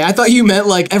 Oh, okay. I thought you meant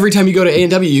like every time you go to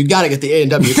A&W, you gotta get the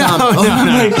A&W combo.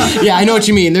 No. Yeah, I know what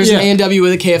you mean. There's an A&W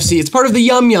with a KFC. It's part of the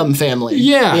Yum Yum family.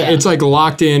 Yeah, it's like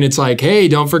locked in. It's like, hey,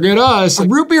 don't forget us. A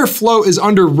root beer float is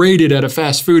underrated at a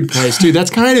fast food place too.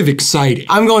 That's kind of exciting.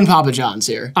 I'm going Papa John's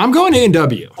here. I'm going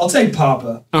A&W. I'll take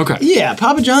Papa. Okay. Yeah,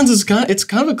 Papa John's is kind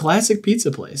of a classic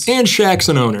pizza place. And Shaq's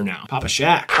an owner now. Papa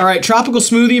Shaq. All right, tropical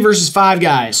smoothie versus Five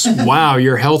Guys. Wow,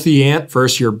 your healthy aunt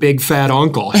versus your big fat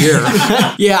uncle here.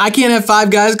 Yeah, I can't have Five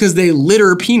Guys because they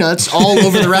litter peanuts all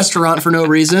over the restaurant for no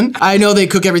reason. I know they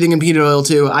cook everything in peanut oil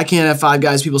too. I can't have Five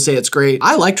Guys. People say it's great.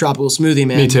 I like tropical smoothie,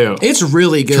 man. Me too. It's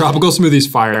really good. Tropical smoothie's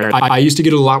fire. I used to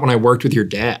get it a lot when I worked with your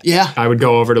dad. Yeah. I would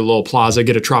go over to Lowell Plaza,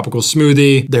 get a tropical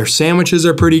smoothie. Their sandwiches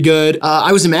are pretty good.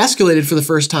 I was emasculated for the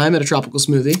first time at a tropical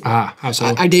smoothie. How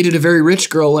so? I dated a very rich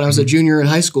girl when I was a junior in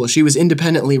high school. She was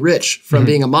independently rich from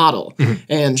being a model.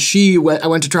 And I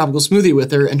went to tropical smoothie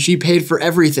with her, and she paid for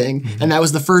everything. And that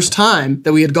was the first time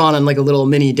that we had gone on like a little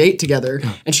mini date together.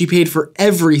 And she paid for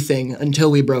everything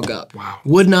until we broke up. Wow.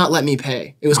 Would not let me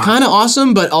pay. It was kind of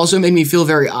awesome, but also made me feel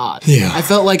very odd. Yeah. I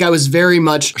felt like I was very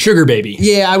much Sugar baby.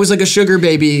 Yeah, I was like a sugar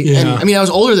baby. Yeah. And I mean, I was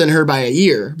older than her by a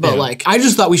year, but like, I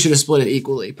just thought we should have split it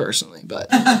equally, personally. But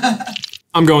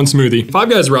I'm going smoothie. Five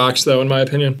Guys rocks, though, in my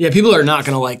opinion. yeah, people are not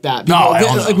going to like that. No, People,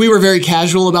 hell no. like we were very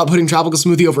casual about putting tropical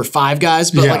smoothie over Five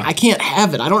Guys, but Yeah. like I can't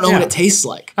have it. I don't know what Yeah. it tastes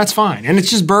like. That's fine. And it's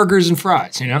just burgers and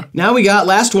fries, you know? Now we got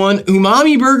last one,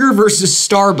 umami burger versus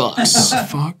Starbucks.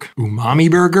 Fuck.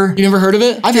 Umami burger? You never heard of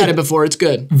it? I've had it before. It's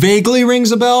good. Vaguely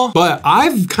rings a bell, but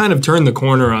I've kind of turned the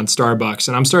corner on Starbucks,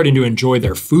 and I'm starting to enjoy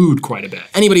their food quite a bit.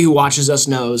 Anybody who watches us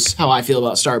knows how I feel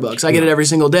about Starbucks. I get it every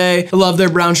single day. I love their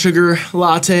brown sugar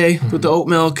latte with the oat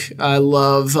milk. I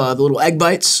love the little egg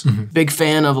bites. Big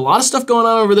fan of a lot of stuff going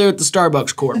on over there at the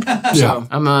Starbucks Corp. So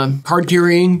I'm a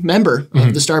card-carrying member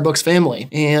of the Starbucks family,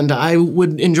 and I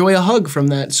would enjoy a hug from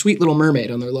that sweet little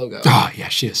mermaid on their logo. Oh, yeah,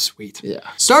 she is sweet. Yeah.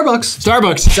 Starbucks.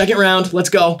 Starbucks. Second round. Let's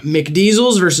go.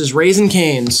 McDiesels versus Raisin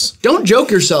Cane's. Don't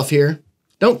joke yourself here.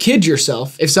 Don't kid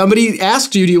yourself. If somebody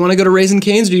asks you, do you want to go to Raisin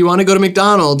Cane's or do you want to go to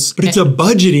McDonald's? But it's a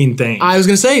budgeting thing. I was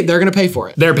going to say, they're going to pay for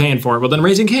it. They're paying for it. Well, then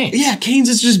Raising Cane's. Yeah, Cane's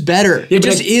is just better. It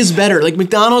just is better. Like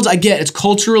McDonald's, I get it's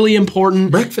culturally important.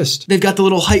 Breakfast. They've got the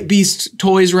little hype beast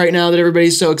toys right now that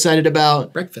everybody's so excited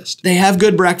about. Breakfast. They have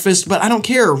good breakfast, but I don't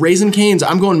care. Raisin Cane's,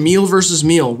 I'm going meal versus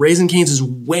meal. Raisin Cane's is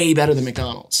way better than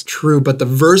McDonald's. True, but the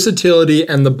versatility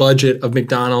and the budget of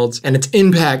McDonald's and its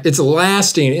impact, its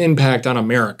lasting impact on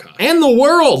America and the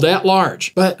world at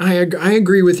large. But I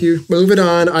agree with you. Move it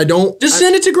on. Just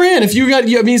send it to Grant. If you got,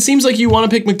 I mean, it seems like you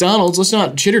want to pick McDonald's. Let's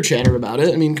not chitter chatter about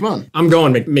it. I mean, come on. I'm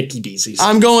going Mickey D's.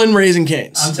 I'm going Raisin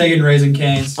Cane's. I'm taking Raisin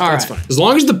Cane's. All That's right. fine. As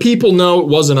long as the people know it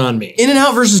wasn't on me.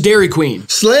 In-N-Out versus Dairy Queen.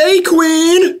 Slay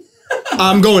Queen!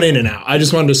 I'm going In-N-Out. I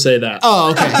just wanted to say that.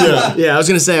 Oh, okay. Yeah, I was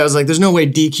going to say, I was like, there's no way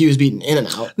DQ is beating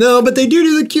In-N-Out. No, but they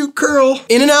do the cute curl.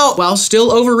 In-N-Out, while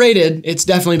still overrated, it's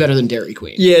definitely better than Dairy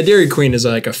Queen. Yeah, Dairy Queen is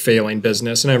like a failing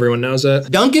business, and everyone knows it.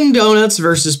 Dunkin' Donuts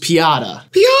versus Piata.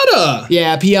 Piata!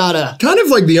 Yeah, Piata. Kind of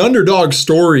like the underdog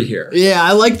story here. Yeah,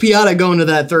 I like Piata going to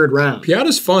that third round.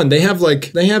 Piata's fun. They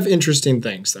have interesting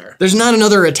things there. There's not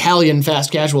another Italian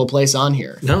fast casual place on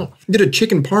here. No. Get a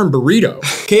chicken parm burrito.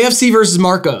 KFC versus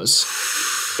Marco's.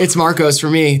 It's Marco's for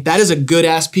me. That is a good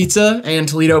ass pizza and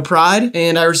Toledo Pride,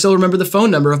 and I still remember the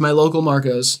phone number of my local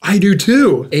Marco's. I do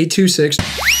too. 826.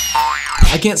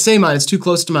 I can't say mine. It's too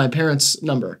close to my parents'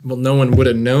 number. Well, no one would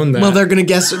have known that. Well, they're gonna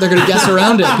guess. They're gonna guess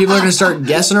around it. People are gonna start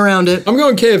guessing around it. I'm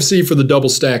going KFC for the double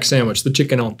stack sandwich, the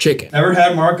chicken on chicken. Never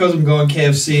had Marco's. I'm going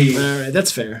KFC. All right,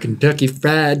 that's fair. Kentucky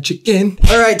Fried Chicken.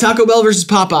 All right, Taco Bell versus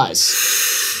Popeyes.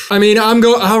 I mean,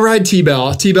 I'll ride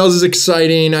T-Bell. T-Bell's is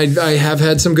exciting. I have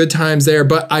had some good times there,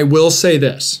 but I will say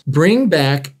this. Bring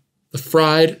back the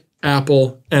fried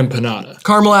apple empanada.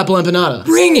 Caramel apple empanada.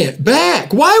 Bring it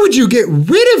back. Why would you get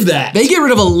rid of that? They get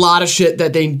rid of a lot of shit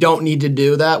that they don't need to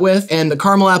do that with, and the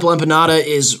caramel apple empanada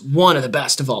is one of the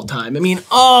best of all time. I mean,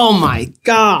 oh my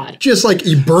God. Just like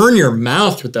you burn your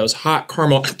mouth with those hot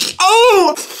caramel.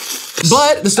 Oh!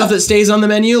 But the stuff that stays on the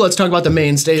menu, let's talk about the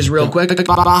mainstays real quick.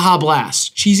 Baja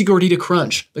Blast, Cheesy Gordita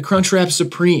Crunch, the Crunchwrap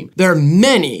Supreme. There are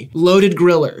many loaded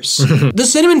grillers. The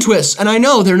Cinnamon Twists, and I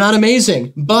know they're not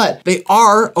amazing, but they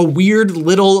are a weird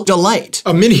little delight.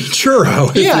 A mini churro,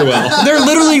 if you will. They're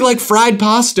literally like fried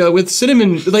pasta with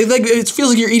cinnamon. Like it feels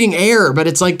like you're eating air, but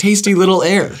it's like tasty little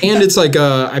air. And it's like,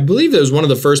 I believe it was one of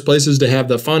the first places to have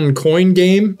the fun coin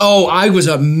game. Oh, I was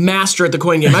a master at the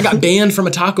coin game. I got banned from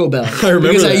a Taco Bell. I remember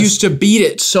because that. I used to beat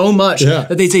it so much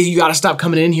that they'd say, you gotta stop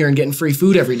coming in here and getting free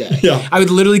food every day. I would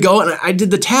literally go and I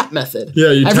did the tap method.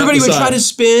 Everybody would try to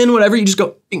spin, whatever, you just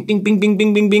go bing, bing, bing, bing,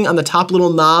 bing, bing, bing on the top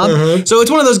little knob. So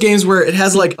it's one of those games where it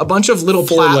has like a bunch of little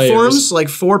platforms, like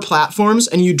 4 platforms,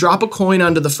 and you drop a coin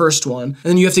onto the first one, and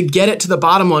then you have to get it to the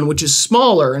bottom one, which is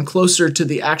smaller and closer to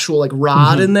the actual like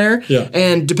rod in there.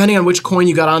 And depending on which coin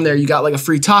you got on there, you got like a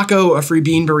free taco, a free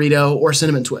bean burrito, or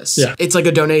cinnamon twists. It's like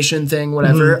a donation thing,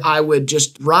 whatever. I would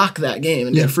just rock that game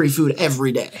and get free food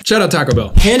every day. Shout out Taco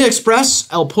Bell. Panda Express,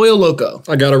 El Pollo Loco.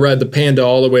 I gotta ride the Panda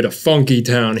all the way to Funky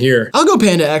Town here. I'll go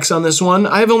Panda X on this one.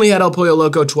 I've only had El Pollo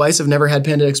Loco twice. I've never had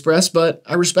Panda Express, but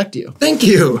I respect you. Thank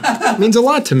you. Means a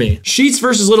lot to me. Sheetz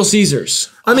versus Little Caesars.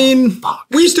 I mean,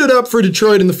 we stood up for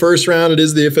Detroit in the first round. It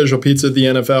is the official pizza of the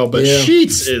NFL, but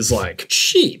Sheetz is like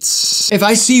Sheetz. If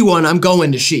I see one, I'm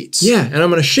going to Sheetz. Yeah, and I'm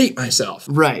gonna sheet myself.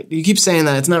 Right. You keep saying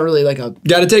that. It's not really like a...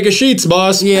 Gotta take a Sheetz,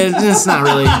 boss. Yeah, it's not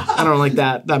really... I don't like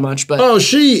that much, but... Oh,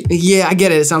 sheet. Yeah, I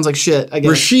get it. It sounds like shit. I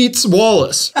get Rasheed's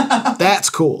Wallace.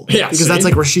 That's cool. Yeah, because that's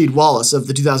like Rasheed Wallace of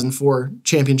the 2004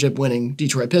 championship winning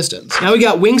Detroit Pistons. Now we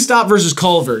got Wingstop versus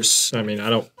Culver's. I mean, I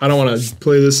don't want to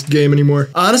play this game anymore.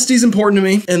 Honesty's important to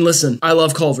me. And listen, I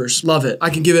love Culver's. Love it. I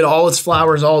can give it all its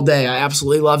flowers all day. I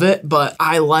absolutely love it. But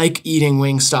I like eating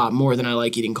Wingstop more than I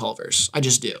like eating Culver's. I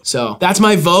just do. So that's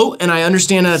my vote. And I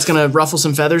understand that it's going to ruffle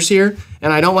some feathers here.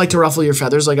 And I don't like to ruffle your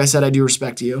feathers. Like I said, I do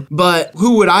respect you. But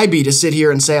who would I be to sit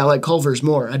here and say I like Culver's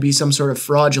more? I'd be some sort of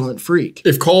fraudulent freak.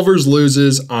 If Culver's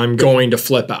loses, I'm going to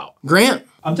flip out. Grant.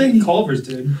 I'm taking Culver's,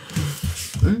 dude.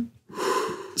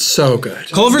 So good.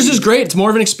 Culver's is great. It's more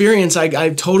of an experience. I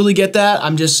totally get that.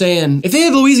 I'm just saying, if they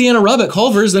have Louisiana rub at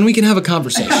Culver's, then we can have a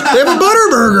conversation. They have a butter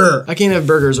burger. I can't have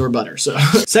burgers or butter, so.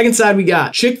 Second side, we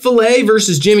got Chick-fil-A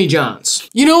versus Jimmy John's.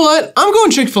 You know what? I'm going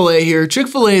Chick-fil-A here.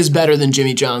 Chick-fil-A is better than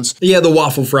Jimmy John's. Yeah, the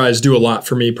waffle fries do a lot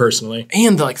for me personally.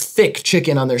 And the like thick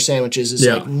chicken on their sandwiches is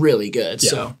like really good.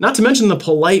 So, not to mention the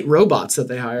polite robots that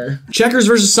they hire. Checkers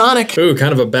versus Sonic. Ooh,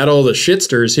 kind of a battle of the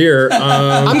shitsters here.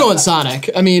 I'm going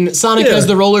Sonic. I mean, Sonic has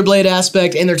the rollerblade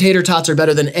aspect, and their tater tots are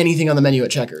better than anything on the menu at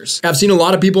Checkers. I've seen a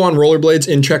lot of people on rollerblades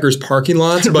in Checkers parking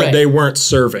lots, but they weren't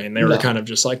serving. They were kind of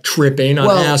just like tripping on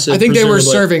acid. I think they were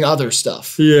serving other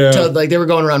stuff. Yeah. Like they were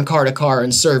going around car to car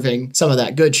and serving some of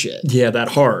that good shit. Yeah, that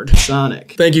hard.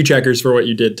 Sonic. Thank you, Checkers, for what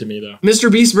you did to me, though.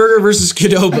 Mr. Beast Burger versus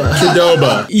Qdoba.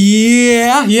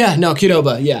 Qdoba. No,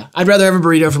 Qdoba, yeah. I'd rather have a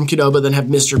burrito from Qdoba than have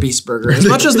Mr. Beast Burger. As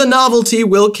much as the novelty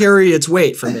will carry its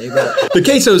weight for me. But the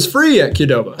queso's free at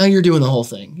Qdoba. Oh, you're doing the whole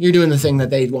thing. You're doing the thing that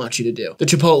they want you to do. The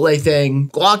Chipotle thing.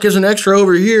 Guac is an extra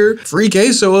over here. Free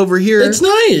queso over here. It's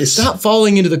nice. Stop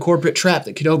falling into the corporate trap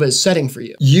that Qdoba is setting for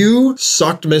you. You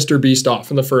sucked Mr. Beast off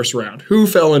in the first round. Who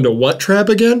fell into what trap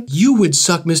again? You would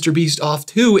suck Mr. Beast off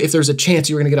too if there's a chance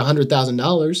you were going to get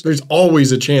 $100,000. There's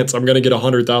always a chance I'm going to get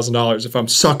 $100,000 if I'm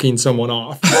sucking someone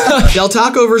off. Del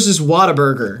Taco versus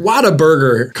Whataburger.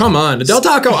 Whataburger. Come on. Del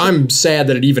Taco, I'm sad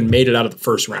that it even made it out of the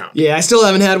first round. Yeah, I still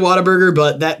haven't had Whataburger,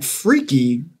 but that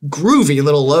freaky, groovy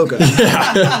little logo.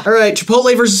 Yeah. All right,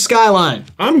 Chipotle versus Skyline.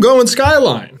 I'm going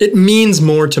Skyline. It means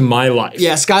more to my life.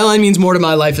 Yeah, Skyline means more to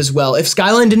my life as well. If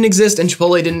Skyline didn't exist and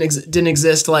Chipotle didn't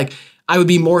exist, like, I would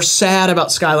be more sad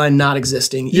about Skyline not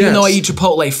existing, even though I eat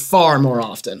Chipotle far more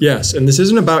often. Yes, and this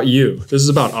isn't about you. This is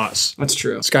about us. That's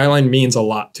true. Skyline means a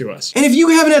lot to us. And if you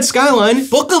haven't had Skyline,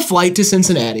 book a flight to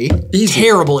Cincinnati. Easy.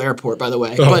 Terrible airport, by the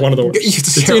way. Oh, but one of the worst.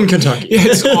 It's in Kentucky.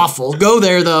 It's awful. Go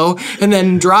there, though, and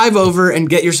then drive over and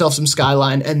get yourself some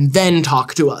Skyline, and then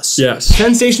talk to us. Yes.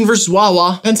 Penn Station versus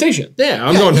Wawa. Penn Station. Yeah,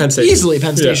 I'm going Penn Station. Easily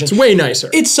Penn Station. Yeah, it's way nicer.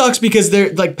 It sucks because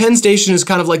they're like Penn Station is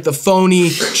kind of like the phony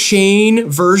chain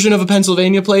version of a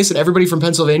Pennsylvania place, and everybody from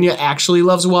Pennsylvania actually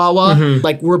loves Wawa.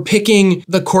 Like, we're picking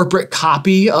the corporate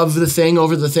copy of the thing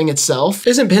over the thing itself.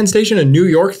 Isn't Penn Station a New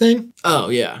York thing? Oh,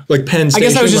 yeah. Like Penn Station? I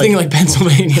guess I was just thinking like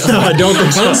Pennsylvania. No, I don't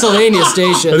think so. Pennsylvania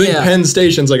Station. I think Penn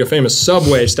Station's like a famous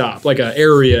subway stop, like an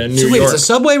area in New York. Wait, it's a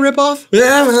subway ripoff?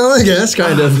 Yeah, well, I guess,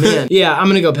 kind of. Man. Yeah, I'm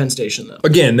gonna go Penn Station, though.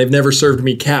 Again, they've never served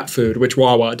me cat food, which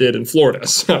Wawa did in Florida,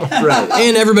 so. Right.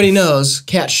 And everybody knows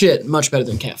cat shit much better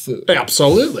than cat food.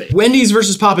 Absolutely. Wendy's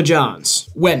versus Papa John's. cons.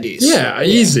 Wendy's. Yeah,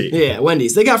 easy. Yeah,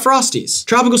 Wendy's. They got Frosties.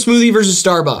 Tropical smoothie versus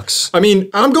Starbucks. I mean,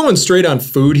 I'm going straight on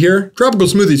food here. Tropical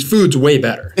smoothies, food's way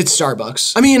better. It's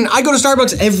Starbucks. I mean, I go to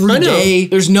Starbucks every day.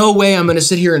 There's no way I'm gonna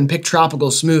sit here and pick tropical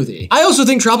smoothie. I also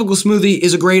think tropical smoothie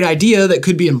is a great idea that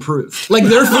could be improved. Like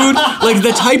their food, like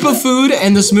the type of food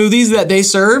and the smoothies that they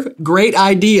serve, great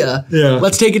idea. Yeah.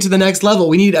 Let's take it to the next level.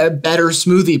 We need a better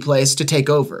smoothie place to take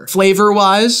over.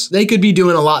 Flavor-wise, they could be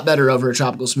doing a lot better over a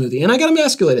tropical smoothie, and I got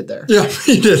emasculated there. Yeah,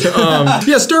 you did.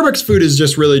 Yeah, Starbucks food is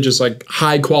just really just like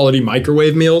high quality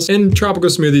microwave meals, and tropical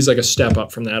smoothies like a step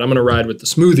up from that. I'm gonna ride with the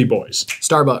smoothie boys.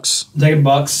 Starbucks. Taking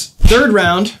Bucks. Third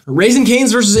round, Raising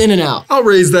Cane's versus In-N-Out. I'll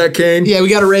raise that cane. Yeah, we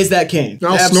gotta raise that cane.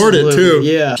 I'll snort it too.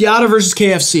 Yeah. Piata versus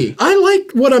KFC. I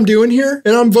like what I'm doing here,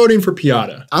 and I'm voting for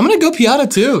Piata. I'm gonna go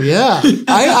Piata too, yeah.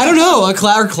 I don't know, a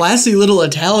classy little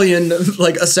Italian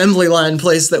like assembly line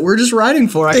place that we're just riding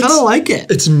for. I kinda like it.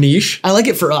 It's niche. I like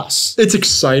it for us. It's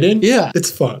exciting. Yeah.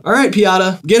 It's fun. All right,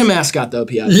 Piata. Get a mascot though,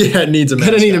 Piata. Yeah, it needs a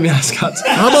mascot. Gonna need a mascot.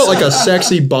 How about like a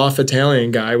sexy buff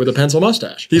Italian guy with a pencil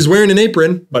mustache? He's wearing an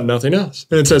apron, but nothing else.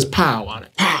 And it says POW on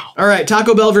it. POW. All right,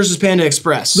 Taco Bell versus Panda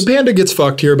Express. The panda gets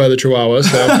fucked here by the Chihuahua,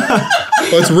 so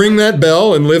let's ring that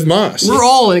bell and live Moss. We're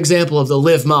all an example of the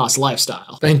Live Moss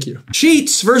lifestyle. Thank you.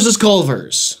 Sheets versus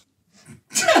Culver's.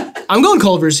 I'm going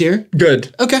Culver's here.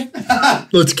 Good. Okay.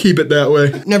 Let's keep it that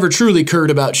way. Never truly curd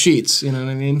about Sheets, you know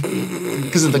what I mean?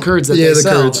 Because of the curds that they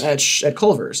sell at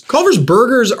Culver's. Culver's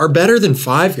burgers are better than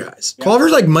Five Guys. Yeah.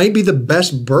 Culver's like might be the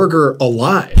best burger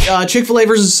alive. Chick-fil-A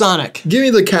versus Sonic. Give me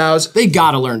the cows. They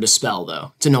gotta learn to spell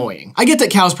though. It's annoying. I get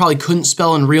that cows probably couldn't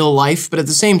spell in real life, but at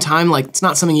the same time, like it's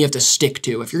not something you have to stick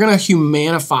to. If you're gonna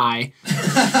humanify,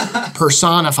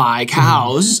 personify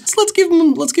cows, let's give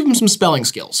them some spelling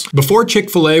skills. Before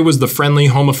Chick-fil-A was the friendly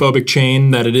homophobic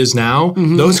chain that it is now,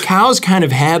 those cows kind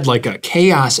of had like a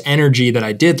chaos energy that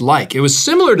I did like. It was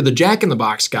similar to the Jack in the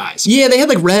Box guys. Yeah, they had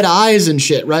like red eyes and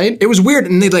shit, right? It was weird,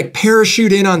 and they'd like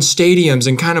parachute in on stadiums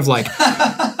and kind of like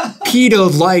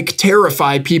PETA-like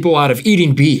terrify people out of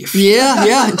eating beef.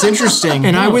 Yeah, it's interesting.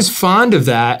 And I was fond of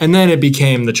that, and then it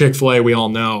became the Chick-fil-A we all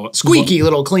know. Squeaky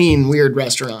little clean weird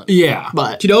restaurant. Yeah.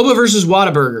 But Qdoba versus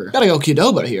Whataburger. Gotta go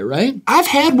Qdoba here, right? I've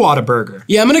had Whataburger.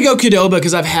 Yeah, I'm gonna go Qdoba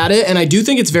because I've had it and I do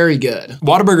think it's very good.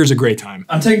 Whataburger's a great time.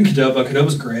 I'm taking Qdoba.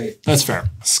 Qdoba's great. That's fair.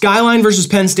 Skyline versus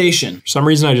Penn Station. For some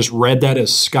reason I just read that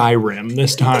as Skyrim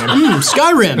this time.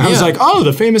 Skyrim, I was like, oh,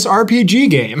 the famous RPG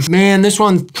game. Man, this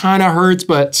one kind of hurts,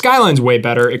 but Skyline's way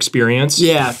better experience.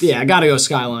 Yeah, I gotta go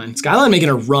Skyline. Skyline making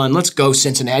a run. Let's go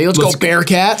Cincinnati. Let's go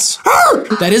Bearcats.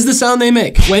 That is the sound they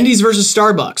make. Wendy's versus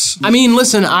Starbucks. I mean,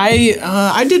 listen,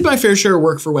 I did my fair share of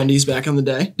work for Wendy's back in the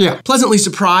day. Yeah. Pleasantly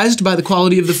surprised by the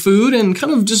quality of the food and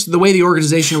kind of just the way the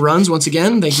organization runs. Once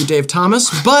again, thank you, Dave Thomas.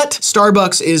 But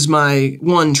Starbucks is my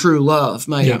one true love,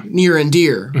 my near and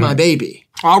dear, my baby.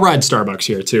 I'll ride Starbucks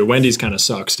here too. Wendy's kind of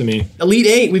sucks to me. Elite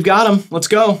 8, we've got them. Let's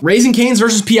go. Raising Cane's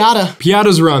versus Piata.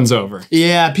 Piata's run's over.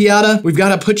 Yeah, Piata, we've got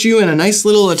to put you in a nice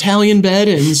little Italian bed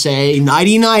and say,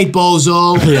 nighty-night,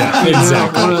 bozo. Yeah,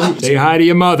 exactly. Say hi to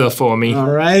your mother for me. All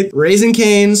right. Raising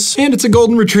Cane's. And it's a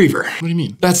golden retriever. What do you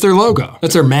mean? That's their logo.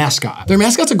 That's their mascot. Their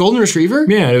mascot's a golden retriever?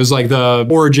 Yeah, it was like the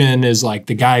origin is like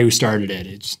the guy who started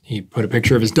it. He put a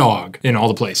picture of his dog in all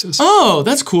the places. Oh,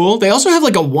 that's cool. They also have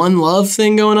like a One Love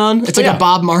thing going on. It's like a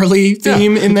Bob Marley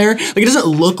theme in there. Like it doesn't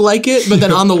look like it, but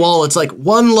then on the wall it's like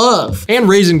One Love. And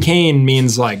Raising Cane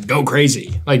means like go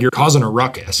crazy. Like you're causing a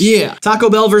ruckus. Yeah. Taco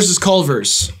Bell versus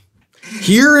Culver's.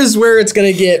 Here is where it's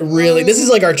gonna get really, this is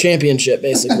like our championship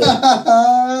basically.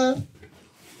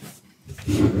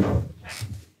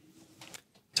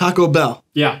 Taco Bell.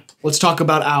 Yeah. Let's talk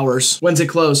about hours. When's it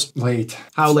close? Late.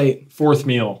 How late? Fourth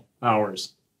meal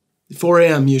hours. 4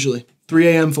 a.m. usually. 3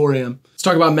 a.m., 4 a.m. Let's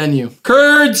talk about menu.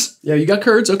 Curds! Yeah, you got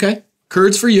curds, okay.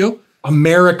 Curds for you.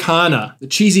 Americana. The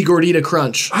cheesy gordita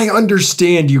crunch. I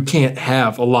understand you can't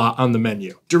have a lot on the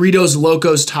menu. Doritos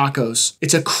Locos Tacos.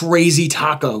 It's a crazy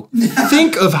taco.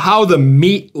 Think of how the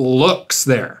meat looks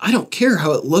there. I don't care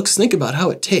how it looks, think about how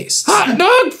it tastes. Hot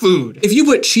dog food! If you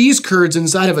put cheese curds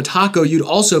inside of a taco, you'd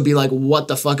also be like, what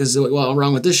the fuck is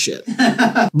wrong with this shit?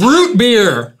 Root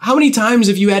beer! How many times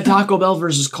have you had Taco Bell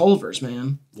versus Culver's,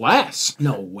 man? Less.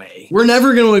 No way. We're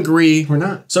never going to agree. We're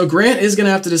not. So Grant is going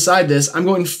to have to decide this. I'm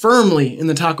going firmly in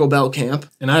the Taco Bell camp.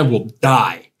 And I will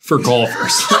die for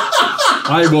Culver's.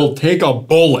 I will take a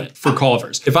bullet for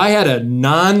Culver's. If I had a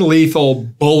non-lethal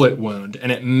bullet wound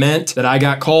and it meant that I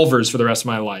got Culver's for the rest of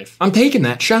my life, I'm taking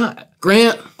that shot.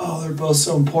 Grant. Oh, they're both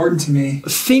so important to me.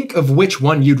 Think of which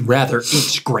one you'd rather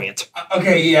eat, Grant.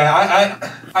 Okay,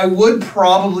 yeah, I would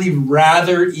probably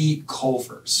rather eat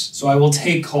Culver's, so I will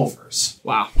take Culver's.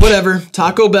 Wow. Whatever.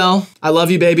 Taco Bell. I love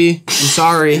you, baby. I'm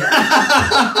sorry.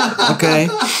 Okay.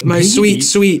 My sweet,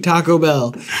 sweet Taco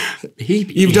Bell.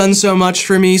 Baby. You've done so much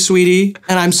for me, sweetie,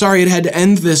 and I'm sorry it had to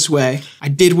end this way. I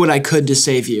did what I could to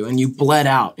save you, and you bled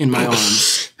out in my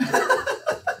arms.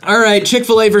 All right,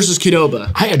 Chick-fil-A versus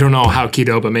Qdoba. I don't know how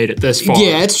Qdoba made it this far.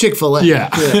 Yeah, it's Chick-fil-A.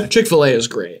 Yeah. Chick-fil-A is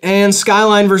great. And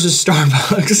Skyline versus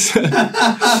Starbucks.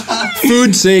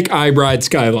 Food's sake, I ride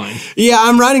Skyline. Yeah,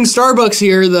 I'm riding Starbucks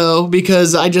here, though,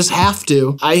 because I just have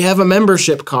to. I have a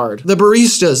membership card. The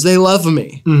baristas, they love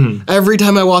me. Every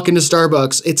time I walk into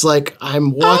Starbucks, it's like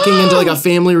I'm walking into like a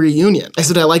family reunion. I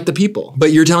said I like the people.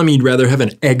 But you're telling me you'd rather have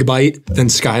an egg bite than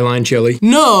Skyline chili?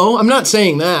 No, I'm not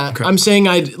saying that. Okay. I'm saying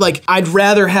I'd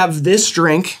rather have this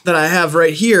drink that I have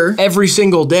right here every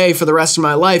single day for the rest of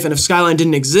my life. And if Skyline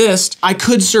didn't exist, I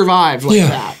could survive like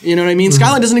that. You know what I mean?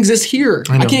 Skyline doesn't exist here.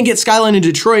 I can't get Skyline in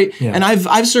Detroit. And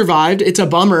I've survived. It's a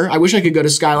bummer. I wish I could go to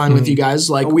Skyline with you guys.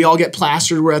 Like we all get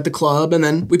plastered. We're at the club and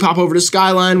then we pop over to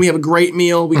Skyline. We have a great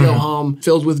meal. We go home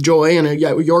filled with joy and a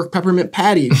York peppermint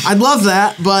patty. I'd love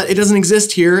that, but it doesn't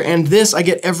exist here. And this I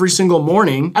get every single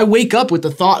morning. I wake up with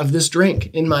the thought of this drink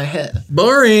in my head.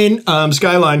 Boring.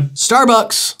 Skyline.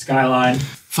 Starbucks. Skyline.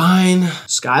 Fine.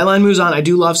 Skyline moves on. I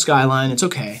do love Skyline. It's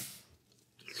okay.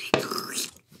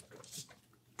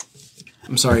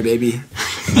 I'm sorry, baby.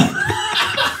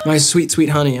 My sweet, sweet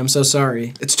honey, I'm so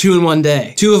sorry. It's 2 in one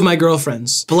day. 2 of my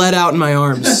girlfriends bled out in my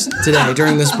arms today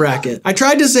during this bracket. I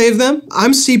tried to save them.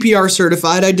 I'm CPR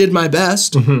certified. I did my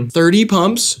best. 30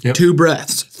 pumps, 2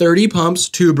 breaths. 30 pumps,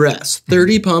 2 breaths.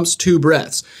 30 pumps, 2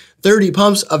 breaths. 30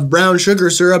 pumps of brown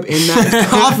sugar syrup in that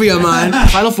coffee of mine.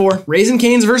 Final 4, Raisin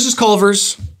Cane's versus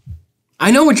Culver's. I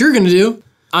know what you're gonna do.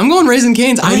 I'm going Raisin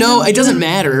Cane's. I know it doesn't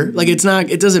matter. Like it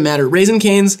doesn't matter. Raisin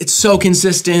Cane's, it's so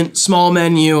consistent, small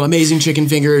menu, amazing chicken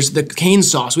fingers, the cane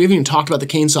sauce. We haven't even talked about the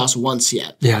cane sauce once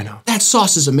yet. Yeah, I know. That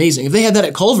sauce is amazing. If they had that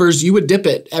at Culver's, you would dip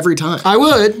it every time. I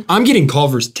would. I'm getting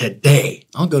Culver's today.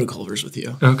 I'll go to Culver's with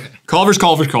you. Okay. Culver's.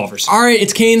 All right,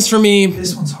 it's Cane's for me.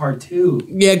 This one's hard too.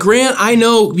 Yeah, Grant, I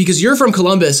know because you're from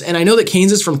Columbus and I know that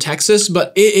Cane's is from Texas,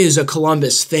 but it is a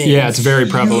Columbus thing. Yeah, it's very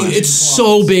prevalent. It's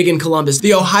so big in Columbus.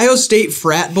 The Ohio State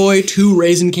frat boy to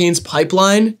Raisin Cane's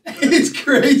pipeline It's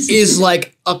crazy. is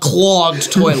like a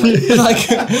clogged toilet. Like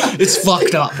it's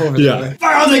fucked up over there.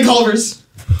 I'll take Culver's.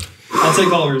 I'll take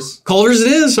Culver's. Culver's it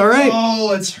is, all right.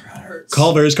 Oh, it hurts.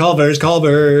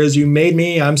 Culver's, you made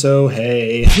me, I'm so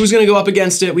hey. Who's gonna go up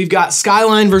against it? We've got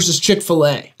Skyline versus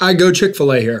Chick-fil-A. I go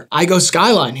Chick-fil-A here. I go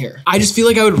Skyline here. I just feel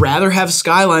like I would rather have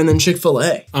Skyline than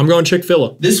Chick-fil-A. I'm going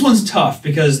Chick-fil-A. This one's tough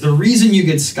because the reason you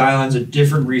get Skyline's a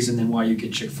different reason than why you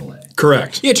get Chick-fil-A.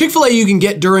 Correct. Yeah, Chick-fil-A you can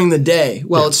get during the day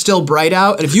while it's still bright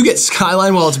out. And if you get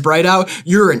Skyline while it's bright out,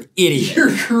 you're an idiot. You're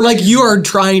crazy. Like you are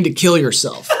trying to kill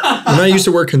yourself. When I used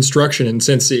to work construction in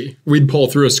Cincy, we'd pull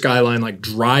through a Skyline like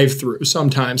drive-through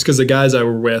sometimes because the guys I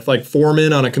were with, like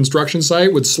foremen on a construction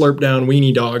site, would slurp down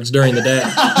weenie dogs during the day.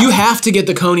 You have to get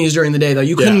the conies during the day though.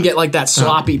 You couldn't get like that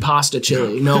sloppy pasta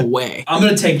chili. No way. I'm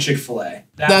going to take Chick-fil-A.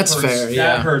 That's hurts. fair,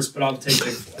 yeah. That hurts, but I'll take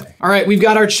Chick-fil-A. All right, we've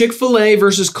got our Chick-fil-A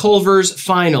versus Culver's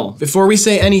final. Before we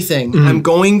say anything, I'm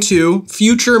going to,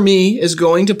 future me is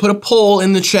going to put a poll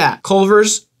in the chat.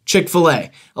 Culver's,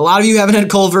 Chick-fil-A. A lot of you haven't had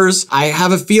Culver's. I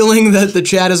have a feeling that the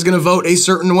chat is going to vote a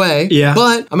certain way. Yeah.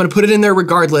 But I'm going to put it in there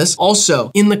regardless.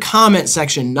 Also, in the comment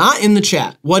section, not in the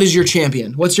chat, what is your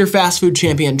champion? What's your fast food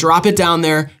champion? Drop it down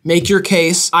there. Make your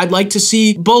case. I'd like to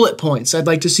see bullet points. I'd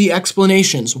like to see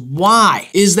explanations. Why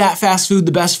is that fast food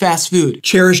the best fast food?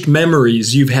 Cherished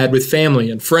memories you've had with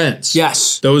family and friends.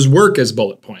 Yes. Those work as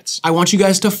bullet points. I want you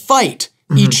guys to fight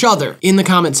each other in the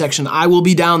comment section. I will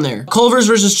be down there. Culver's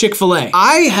versus Chick-fil-A.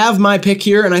 I have my pick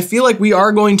here, and I feel like we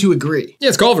are going to agree. Yeah,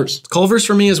 it's Culver's. Culver's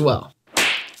for me as well.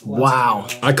 Wow.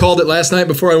 I called it last night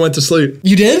before I went to sleep.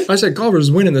 You did? I said Culver's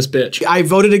is winning this bitch. I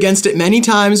voted against it many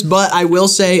times, but I will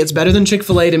say it's better than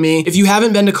Chick-fil-A to me. If you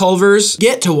haven't been to Culver's,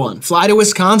 get to one. Fly to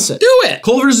Wisconsin. Do it!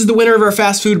 Culver's is the winner of our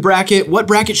fast food bracket. What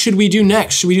bracket should we do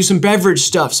next? Should we do some beverage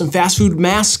stuff, some fast food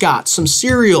mascots, some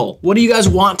cereal? What do you guys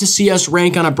want to see us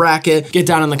rank on a bracket? Get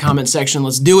down in the comment section.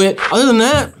 Let's do it. Other than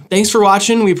that, thanks for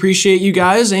watching. We appreciate you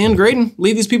guys. And Graydon,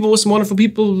 leave these people with some wonderful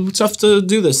people, stuff to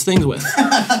do this things with.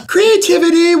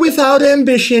 Creativity without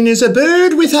ambition is a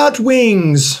bird without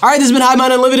wings. All right, this has been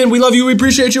HIVEMIND Unlimited. We love you, we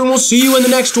appreciate you, and we'll see you in the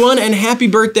next one. And happy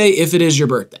birthday if it is your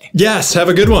birthday. Yes, have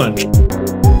a good one.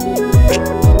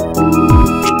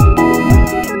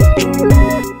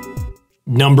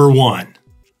 Number 1.